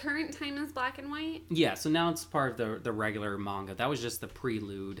 So current time is black and white? Yeah, so now it's part of the regular manga. That was just the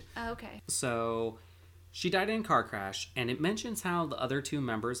prelude. Okay. So she died in a car crash, and it mentions how the other two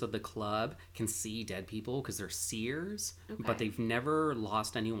members of the club can see dead people because they're seers, but they've never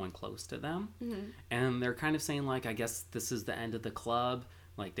lost anyone close to them. Mm-hmm. And they're kind of saying, like, I guess this is the end of the club.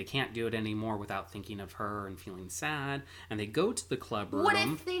 Like, they can't do it anymore without thinking of her and feeling sad. And they go to the club room. What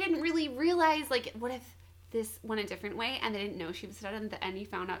if they didn't really realize, like, what if this went a different way and they didn't know she was dead, and at the end you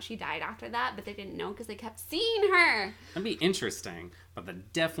found out she died after that, but they didn't know because they kept seeing her? That'd be interesting, but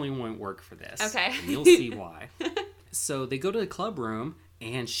that definitely wouldn't work for this. Okay. And you'll see why. So they go to the club room,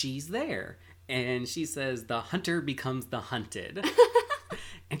 and she's there. And she says, the hunter becomes the hunted.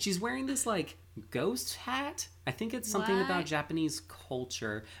 And she's wearing this, like, ghost hat. I think it's something about What? Japanese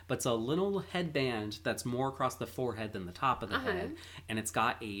culture, but it's a little headband that's more across the forehead than the top of the head. And it's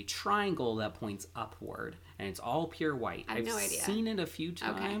got a triangle that points upward. And it's all pure white. I have no idea. Seen it a few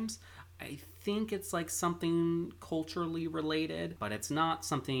times. I think it's like something culturally related, but it's not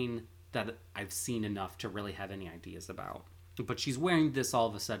something that I've seen enough to really have any ideas about. But she's wearing this all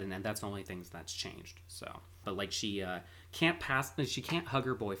of a sudden, and that's the only thing that's changed. So, but like she can't hug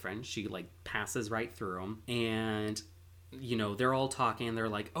her boyfriend. She like passes right through him, and you know they're all talking. They're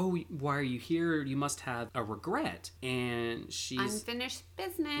like, "Oh, why are you here? You must have a regret." And she's Unfinished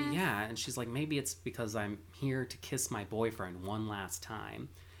business. yeah, and she's like, "Maybe it's because I'm here to kiss my boyfriend one last time."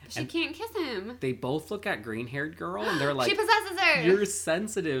 She can't kiss him. They both look at green-haired girl, and they're like, She possesses her. "You're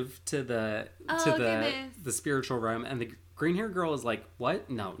sensitive to the goodness. the spiritual realm." And the green-haired girl is like, "What?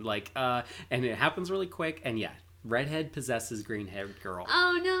 No, like." And it happens really quick, and yeah, redhead possesses green-haired girl.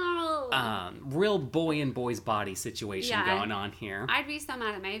 Oh no. Real boy in boy's body situation Yeah. going on here. I'd be so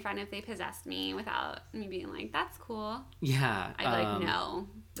mad at my friend if they possessed me without me being like, "That's cool." Yeah, I'd be like, "No,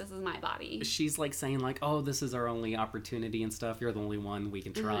 this is my body." she's like saying like, "Oh, this is our only opportunity and stuff. You're the only one we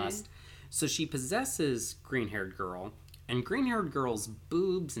can trust." So she possesses green-haired girl, and green-haired girl's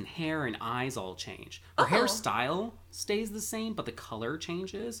boobs and hair and eyes all change. Her hairstyle stays the same, but the color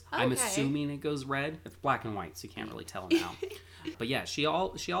changes. I'm Okay. assuming it goes red. It's black and white, so you can't really tell now. But yeah, she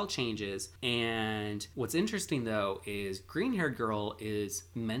all changes. And what's interesting though is green-haired girl is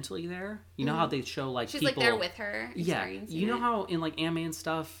mentally there. You know how they show like She's people like there with her. yeah, experiencing you know it. how in like anime and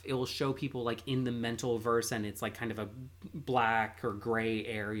stuff, it will show people like in the mental verse, and it's like kind of a black or gray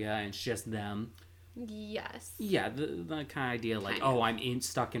area, and it's just them. Yes. Yeah, the kind of idea like, Kind of. oh, I'm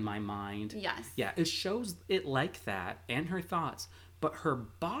stuck in my mind. Yes. Yeah, it shows it like that and her thoughts, but her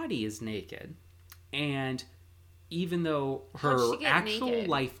body is naked, and even though her How'd she get actual naked?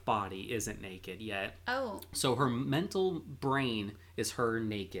 life body isn't naked yet, Oh. so her mental brain is her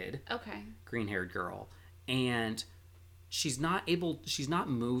naked Okay. green-haired girl, and she's not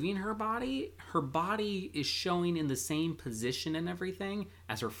moving her body. Her body is showing in the same position and everything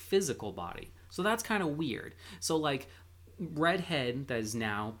as her physical body, so that's kind of weird. So like redhead that is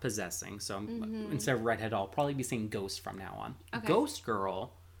now possessing. So instead of redhead, I'll probably be saying ghost from now on. Okay. Ghost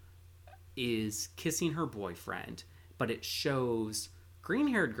girl is kissing her boyfriend, but it shows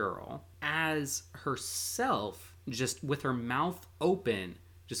green-haired girl as herself, just with her mouth open,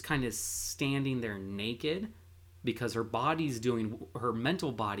 just kind of standing there naked, because her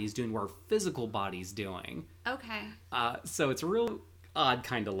mental body's doing what her physical body's doing. Okay. So it's a real odd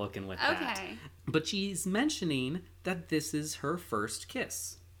kind of looking with that. Okay. But she's mentioning that this is her first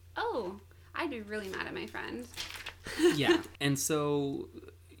kiss. Oh, I'd be really mad at my friend. Yeah. And so,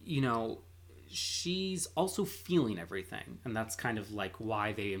 she's also feeling everything. And that's kind of like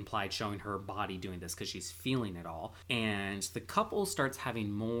why they implied showing her body doing this, because she's feeling it all. And the couple starts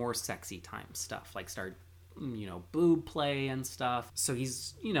having more sexy time stuff, like boob play and stuff. So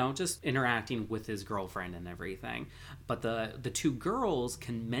he's, just interacting with his girlfriend and everything. But the two girls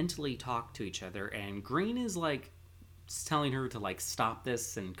can mentally talk to each other, and Green is like telling her to like stop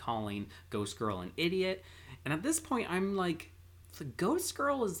this and calling Ghost Girl an idiot. And at this point, I'm like, the Ghost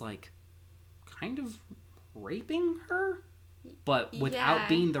Girl is like kind of raping her, but without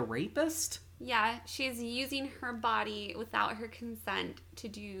being the rapist. Yeah, she's using her body without her consent to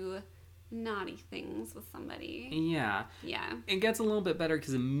do naughty things with somebody. Yeah. It gets a little bit better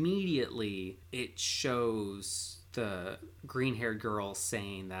because immediately it shows the green-haired girl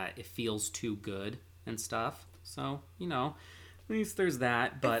saying that it feels too good and stuff. So, at least there's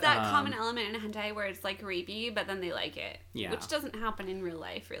that. But it's that common element in hentai where it's like rapey, but then they like it. Yeah. Which doesn't happen in real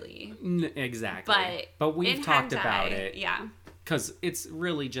life, really. Exactly. But we've talked about it. Yeah. Because it's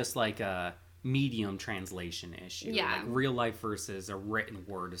really just like a medium translation issue. Yeah. Like real life versus a written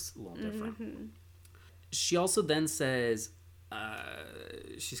word is a little different. She also then says,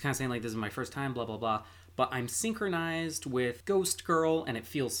 she's kind of saying like, this is my first time, blah, blah, blah, but I'm synchronized with Ghost Girl and it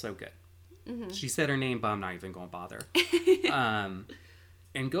feels so good. She said her name, but I'm not even going to bother.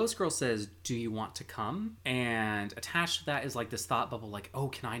 And Ghost Girl says, do you want to come? And attached to that is like this thought bubble, like, oh,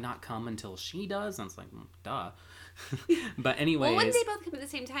 can I not come until she does? And it's like, duh. But anyways, well, wouldn't they both come at the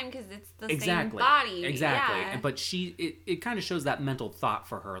same time because it's the same body? Exactly. Yeah. But it kind of shows that mental thought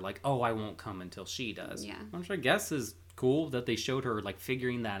for her, like, oh, I won't come until she does. Yeah. Which I guess is cool that they showed her like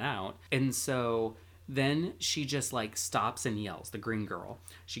figuring that out. And so then she just like stops and yells, the green girl.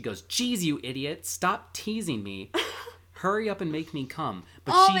 She goes, "Geez, you idiot! Stop teasing me. Hurry up and make me come."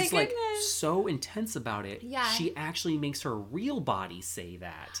 But she's like so intense about it. Yeah. She actually makes her real body say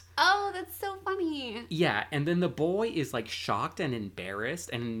that. Oh, that's so funny. Yeah, and then the boy is like shocked and embarrassed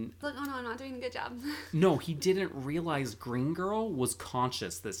and like, oh no, I'm not doing a good job. No, he didn't realize Green Girl was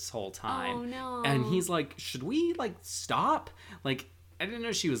conscious this whole time. Oh no. And he's like, should we like stop? Like, I didn't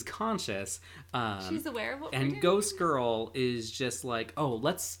know she was conscious. She's aware of what we're doing. doing. Ghost Girl is just like, oh,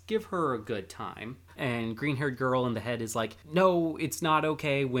 let's give her a good time. And green-haired girl in the head is like, no, it's not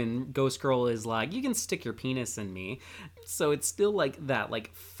okay, when Ghost Girl is like, you can stick your penis in me. So it's still like that,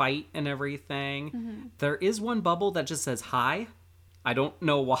 like, fight and everything. There is one bubble that just says hi. I don't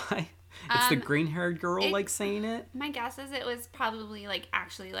know why. It's the green-haired girl, like, saying it. My guess is it was probably, like,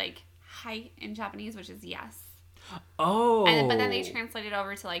 actually, like, hi in Japanese, which is yes. Oh. But then they translated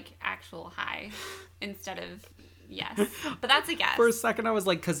over to, like, actual hi instead of yes. But that's a guess. For a second, I was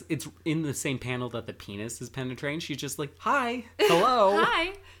like, because it's in the same panel that the penis is penetrating, she's just like, hi, hello.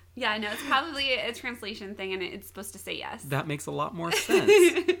 Hi. Yeah, no, it's probably a translation thing, and it's supposed to say yes. That makes a lot more sense.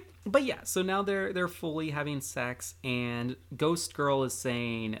 But yeah, so now they're fully having sex, and Ghost Girl is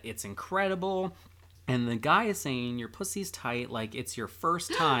saying it's incredible. And the guy is saying, your pussy's tight, like it's your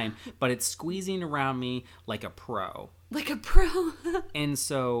first time, but it's squeezing around me like a pro. Like a pro. And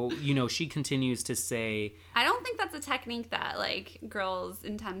so, she continues to say... I don't think that's a technique that, like, girls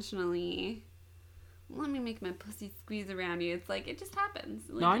intentionally... Let me make my pussy squeeze around you. It's like, it just happens.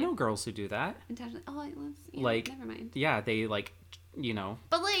 Like, no, I know girls who do that. Intentionally. Oh, never mind. Yeah, they, like...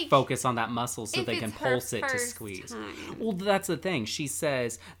 but like, focus on that muscle so they can pulse it to squeeze. Time. Well, that's the thing. She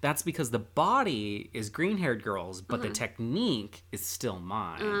says that's because the body is green-haired girl's, but the technique is still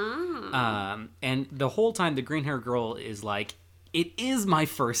mine. And the whole time the green-haired girl is like, it is my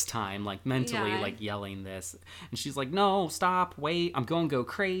first time, like mentally, like yelling this. And she's like, no, stop, wait, I'm going to go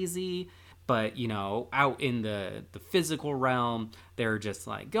crazy. But, out in the physical realm, they're just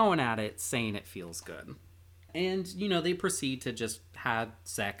like going at it, saying it feels good. And, they proceed to just have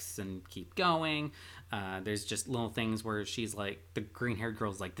sex and keep going. There's just little things where she's like, the green-haired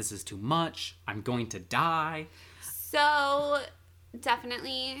girl's like, this is too much. I'm going to die. So,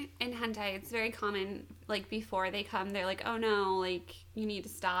 definitely in hentai, it's very common, like, before they come, they're like, oh no, like, you need to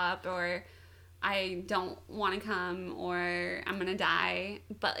stop, or I don't want to come or I'm going to die.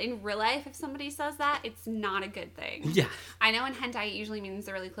 But in real life, if somebody says that, it's not a good thing. Yeah. I know in hentai it usually means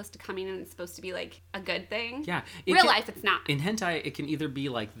they're really close to coming and it's supposed to be like a good thing. Yeah. Real life, it's not. In hentai, it can either be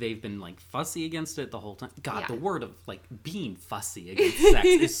like they've been like fussy against it the whole time. God, the word of like being fussy against sex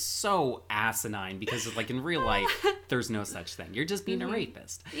is so asinine because like in real life, there's no such thing. You're just being a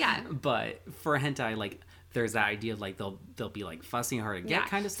rapist. Yeah. But for hentai, like there's that idea of like they'll be like fussy and hard to get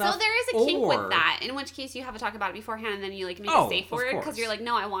kind of stuff. So there is a kink with that, in which case you have a talk about it beforehand and then you like make a safe word because you're like,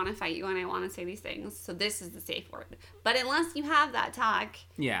 no, I want to fight you and I want to say these things. So this is the safe word. But unless you have that talk,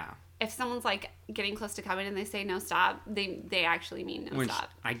 if someone's like getting close to coming and they say no stop, they actually mean no stop.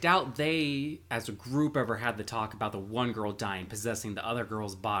 I doubt they, as a group, ever had the talk about the one girl dying, possessing the other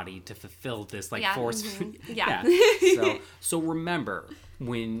girl's body to fulfill this like force. So remember,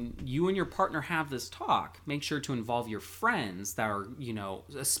 when you and your partner have this talk, make sure to involve your friends that are, you know,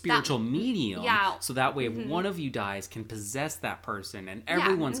 a spiritual medium. Yeah. So that way, if one of you dies, can possess that person and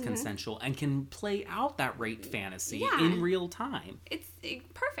everyone's consensual and can play out that rape fantasy in real time. It's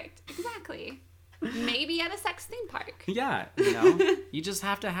perfect. Exactly. Maybe at a sex theme park. Yeah. You know, you just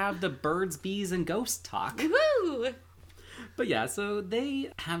have to have the birds, bees, and ghosts talk. Woo! But yeah, so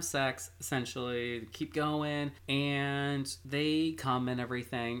they have sex, essentially, keep going, and they come and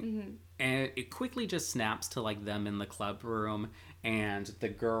everything. And it quickly just snaps to, like, them in the club room, and the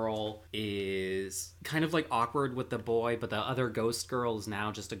girl is kind of, like, awkward with the boy, but the other ghost girl is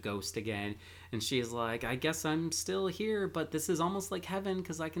now just a ghost again. And she's like, I guess I'm still here, but this is almost like heaven,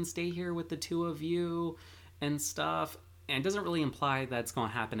 because I can stay here with the two of you and stuff. And it doesn't really imply that it's going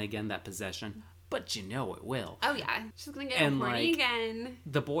to happen again, that possession. But you know it will. Oh, yeah. She's going to get horny again.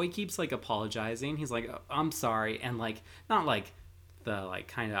 The boy keeps, like, apologizing. He's like, oh, I'm sorry. And, like, not, like, the, like,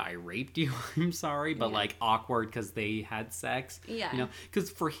 kind of, I raped you, I'm sorry, but, like, awkward because they had sex. Yeah. You know?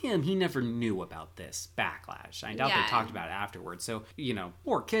 Because for him, he never knew about this backlash. I doubt they talked about it afterwards. So, you know,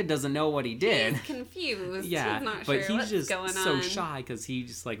 poor kid doesn't know what he did. He's confused. Yeah. He's not but sure he's just going so on. shy because he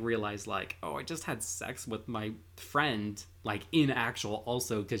just, like, realized, like, oh, I just had sex with my friend, like, in actual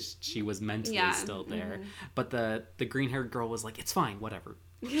also because she was mentally still there. But the green-haired girl was like, it's fine, whatever.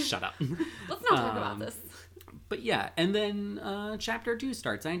 Shut up. Let's not talk about this. But yeah, and then chapter 2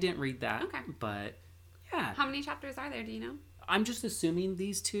 starts. I didn't read that. Okay. But yeah. How many chapters are there, do you know? I'm just assuming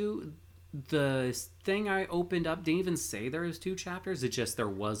these two. The thing I opened up didn't even say there was 2 chapters. It just there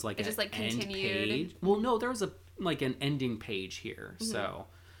was like an end continued. page. Well, no, there was an ending page here. So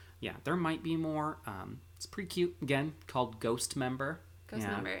yeah, there might be more. It's pretty cute. Again, called Ghost Member. Ghost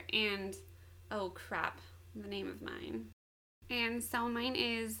Member. And oh crap, the name of mine. And so mine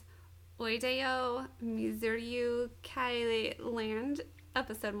is Oideo Mizuryu Kaile Land,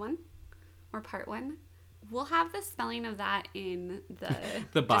 episode 1, or part 1. We'll have the spelling of that in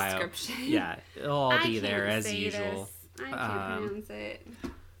the bio description. Yeah, it'll all be there as usual. I can't pronounce it.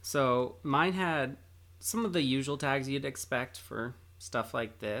 So mine had some of the usual tags you'd expect for stuff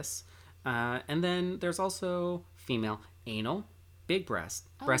like this. And then there's also female anal, big breast,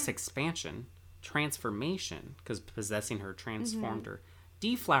 breast expansion, transformation, because possessing her transformed her,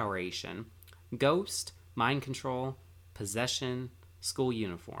 defloweration, ghost, mind control, possession, school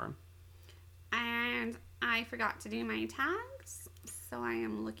uniform. And I forgot to do my tags, so I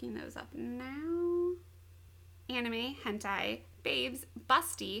am looking those up now. Anime, hentai, babes,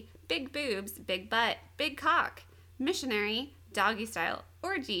 busty, big boobs, big butt, big cock, missionary, doggy style,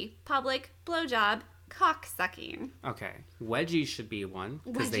 orgy, public, blowjob, cock sucking. Okay, wedgie should be one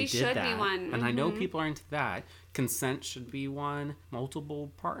because they did that. Be one. And I know people are into that. Consent should be one.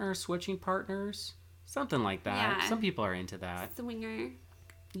 Multiple partners, switching partners, something like that. Yeah. Some people are into that. Swinger.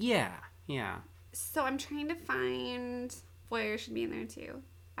 Yeah. So I'm trying to find voyeur should be in there too.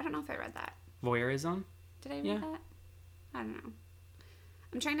 I don't know if I read that. Voyeurism? Did I read that? I don't know.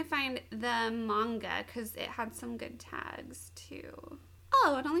 I'm trying to find the manga because it had some good tags too.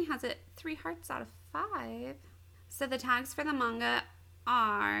 Oh, it only has it 3 hearts out of 5. So the tags for the manga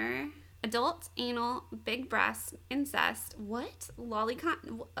are adult, anal, big breast, incest. What?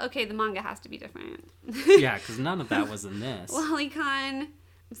 Lolicon? Okay, the manga has to be different. Yeah, because none of that was in this. Lolicon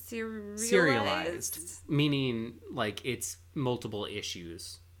serialized. Meaning, like, it's multiple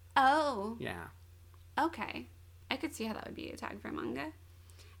issues. Oh. Yeah. Okay. I could see how that would be a tag for manga.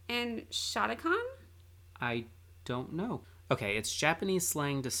 And Shotokan? I don't know. Okay, it's Japanese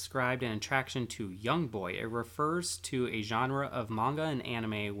slang described an attraction to young boy. It refers to a genre of manga and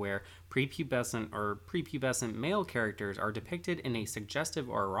anime where prepubescent male characters are depicted in a suggestive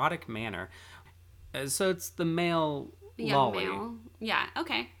or erotic manner. So it's the male young lolly. Male. Yeah,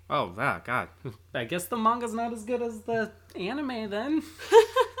 okay. Oh, God. I guess the manga's not as good as the anime then.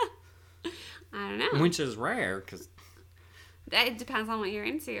 I don't know. Which is rare, because... It depends on what you're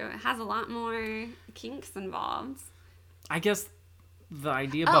into. It has a lot more kinks involved. I guess the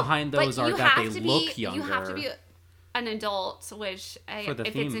idea behind those are that they look younger. You have to be an adult, which for the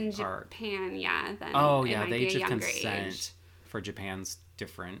if theme it's in park. Japan, yeah, then the might age be a of younger consent age. for Japan's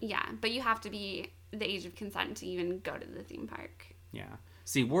different. Yeah, but you have to be the age of consent to even go to the theme park. Yeah.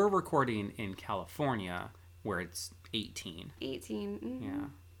 See, we're recording in California where it's 18. 18. Mm-hmm. Yeah.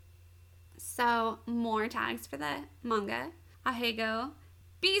 So, more tags for the manga. Ahego.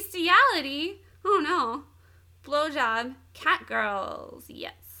 Bestiality. Oh no. Blowjob. Cat girls.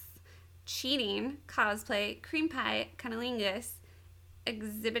 Yes. Cheating. Cosplay. Cream pie. Cunnilingus.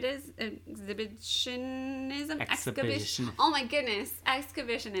 Exhibitionism. Exhibition. Oh my goodness.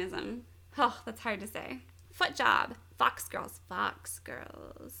 Exhibitionism. Oh, that's hard to say. Foot job. Fox girls. Fox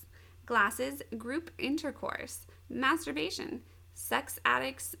girls. Glasses. Group intercourse. Masturbation. Sex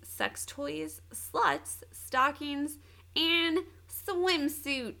addicts. Sex toys. Sluts. Stockings. And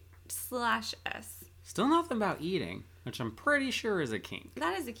swimsuit/s. Still nothing about eating, which I'm pretty sure is a kink.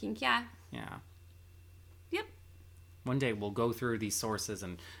 That is a kink, yeah. Yeah. Yep. One day we'll go through these sources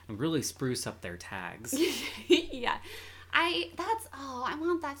and really spruce up their tags. Yeah. I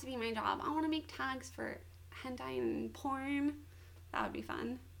want that to be my job. I want to make tags for hentai and porn. That would be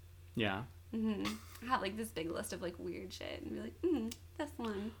fun. Yeah. I have like this big list of like weird shit and be like, this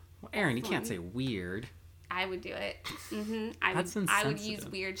one. Well, Aaron, you can't say weird. I would do it. That's I would use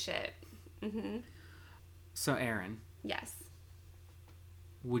insensitive. weird shit. So, Aaron, Yes.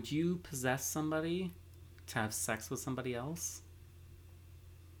 would you possess somebody to have sex with somebody else?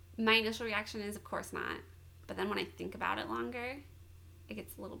 My initial reaction is, of course not. But then when I think about it longer, it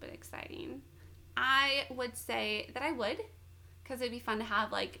gets a little bit exciting. I would say that I would, because it'd be fun to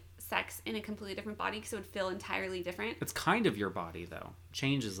have like sex in a completely different body, because it would feel entirely different. It's kind of your body, though.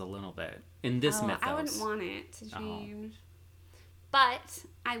 Changes a little bit in this mythos. I wouldn't want it to change. But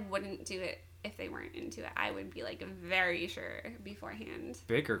I wouldn't do it if they weren't into it. I would be like very sure beforehand.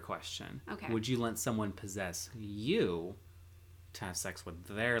 Bigger question. Okay. Would you let someone possess you to have sex with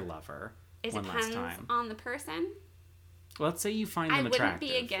their lover It one last depends time? on the person. Let's say you find I them wouldn't attractive.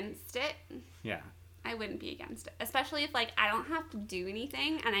 be against it. Yeah. I wouldn't be against it. Especially if, like, I don't have to do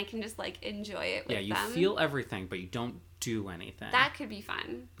anything and I can just, like, enjoy it with Yeah, you them. feel everything, but you don't do anything. That could be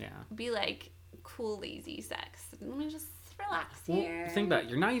fun. Yeah. Be, like, cool, lazy sex. Let me just relax Well, here. think about it.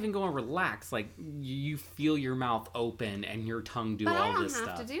 You're not even going to relax. Like, you feel your mouth open and your tongue do but all I don't this have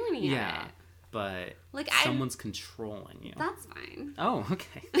stuff. to do any Yeah. of it. But Like, someone's controlling you. That's fine. Oh,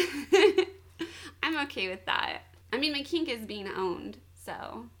 okay. I'm okay with that. I mean, my kink is being owned,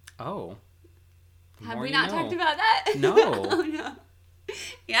 so... Oh. The Have more we you not know. talked about that? No. Oh, no.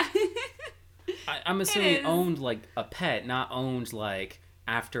 Yeah. I'm assuming is. owned like a pet, not owned like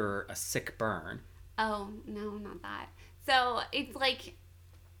after a sick burn. Oh, no, not that. So, it's like...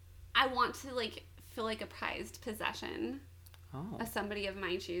 I want to, like, feel like a prized possession Oh. of somebody of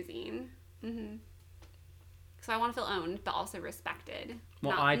my choosing. So I want to feel owned, but also respected.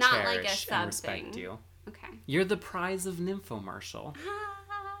 Well, not, I not cherish like a sub and respect thing. you. Okay. You're the prize of Nymphomercial.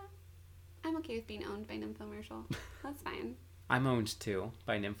 I'm okay with being owned by Nymphomercial. That's fine. I'm owned too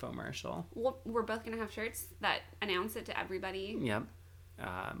by Nymphomercial. We're both going to have shirts that announce it to everybody. Yep.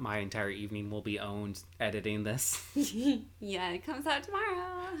 My entire evening will be owned editing this. Yeah, it comes out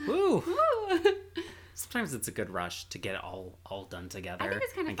tomorrow. Woo! Woo! Sometimes it's a good rush to get it all done together. I think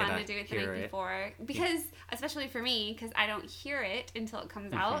it's kind of and get fun to do it the night before. Because, especially for me, because I don't hear it until it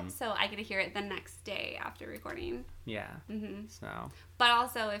comes out. So I get to hear it the next day after recording. Yeah. So. But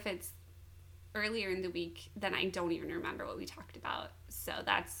also, if it's earlier in the week, then I don't even remember what we talked about. So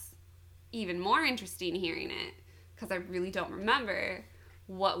that's even more interesting hearing it. Because I really don't remember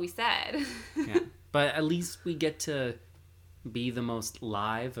what we said. Yeah. But at least we get to be the most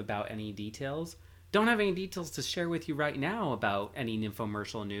live about any details. Don't have any details to share with you right now about any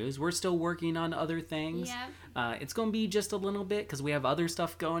Nymphomercial news. We're still working on other things. Yep. It's going to be just a little bit because we have other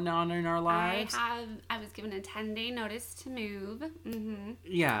stuff going on in our lives. I was given a 10-day notice to move.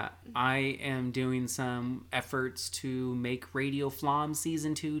 Yeah, I am doing some efforts to make Radio Flom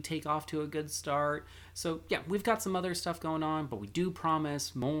Season 2 take off to a good start. So, yeah, we've got some other stuff going on, but we do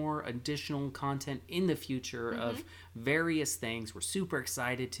promise more additional content in the future of various things. We're super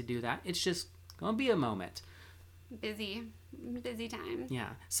excited to do that. It's just going to be a moment. Busy time. Yeah.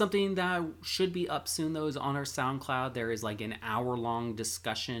 Something that should be up soon, though, is on our SoundCloud. There is like an hour-long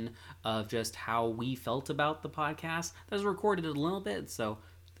discussion of just how we felt about the podcast. That was recorded a little bit, so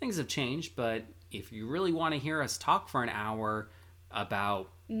things have changed. But if you really want to hear us talk for an hour about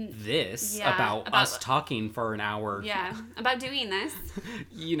this, Yeah, about us talking for an hour, Yeah, about doing this.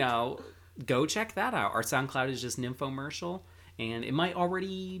 you know, go check that out. Our SoundCloud is just Nymphomercial, and it might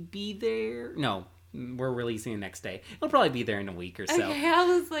already be there. No, we're releasing it next day. It'll probably be there in a week or so. Okay, I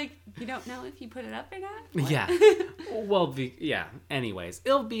was like, you don't know if you put it up or not? What? Yeah. Well, yeah. Anyways,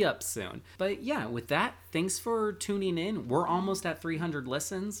 it'll be up soon. But yeah, with that, thanks for tuning in. We're almost at 300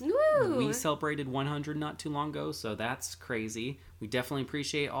 listens. Woo! We celebrated 100 not too long ago, so that's crazy. We definitely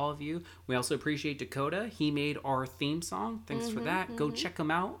appreciate all of you. We also appreciate Dakota. He made our theme song. Thanks for that. Go check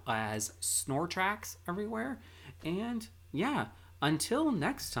him out as Snore Tracks everywhere. And yeah, until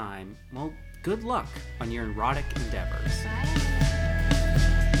next time, well, good luck on your erotic endeavors. Bye.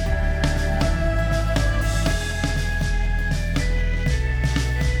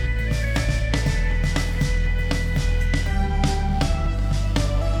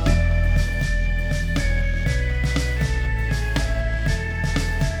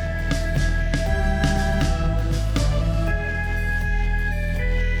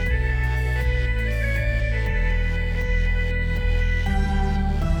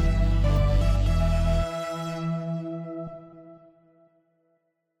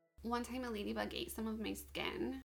 One time a ladybug ate some of my skin.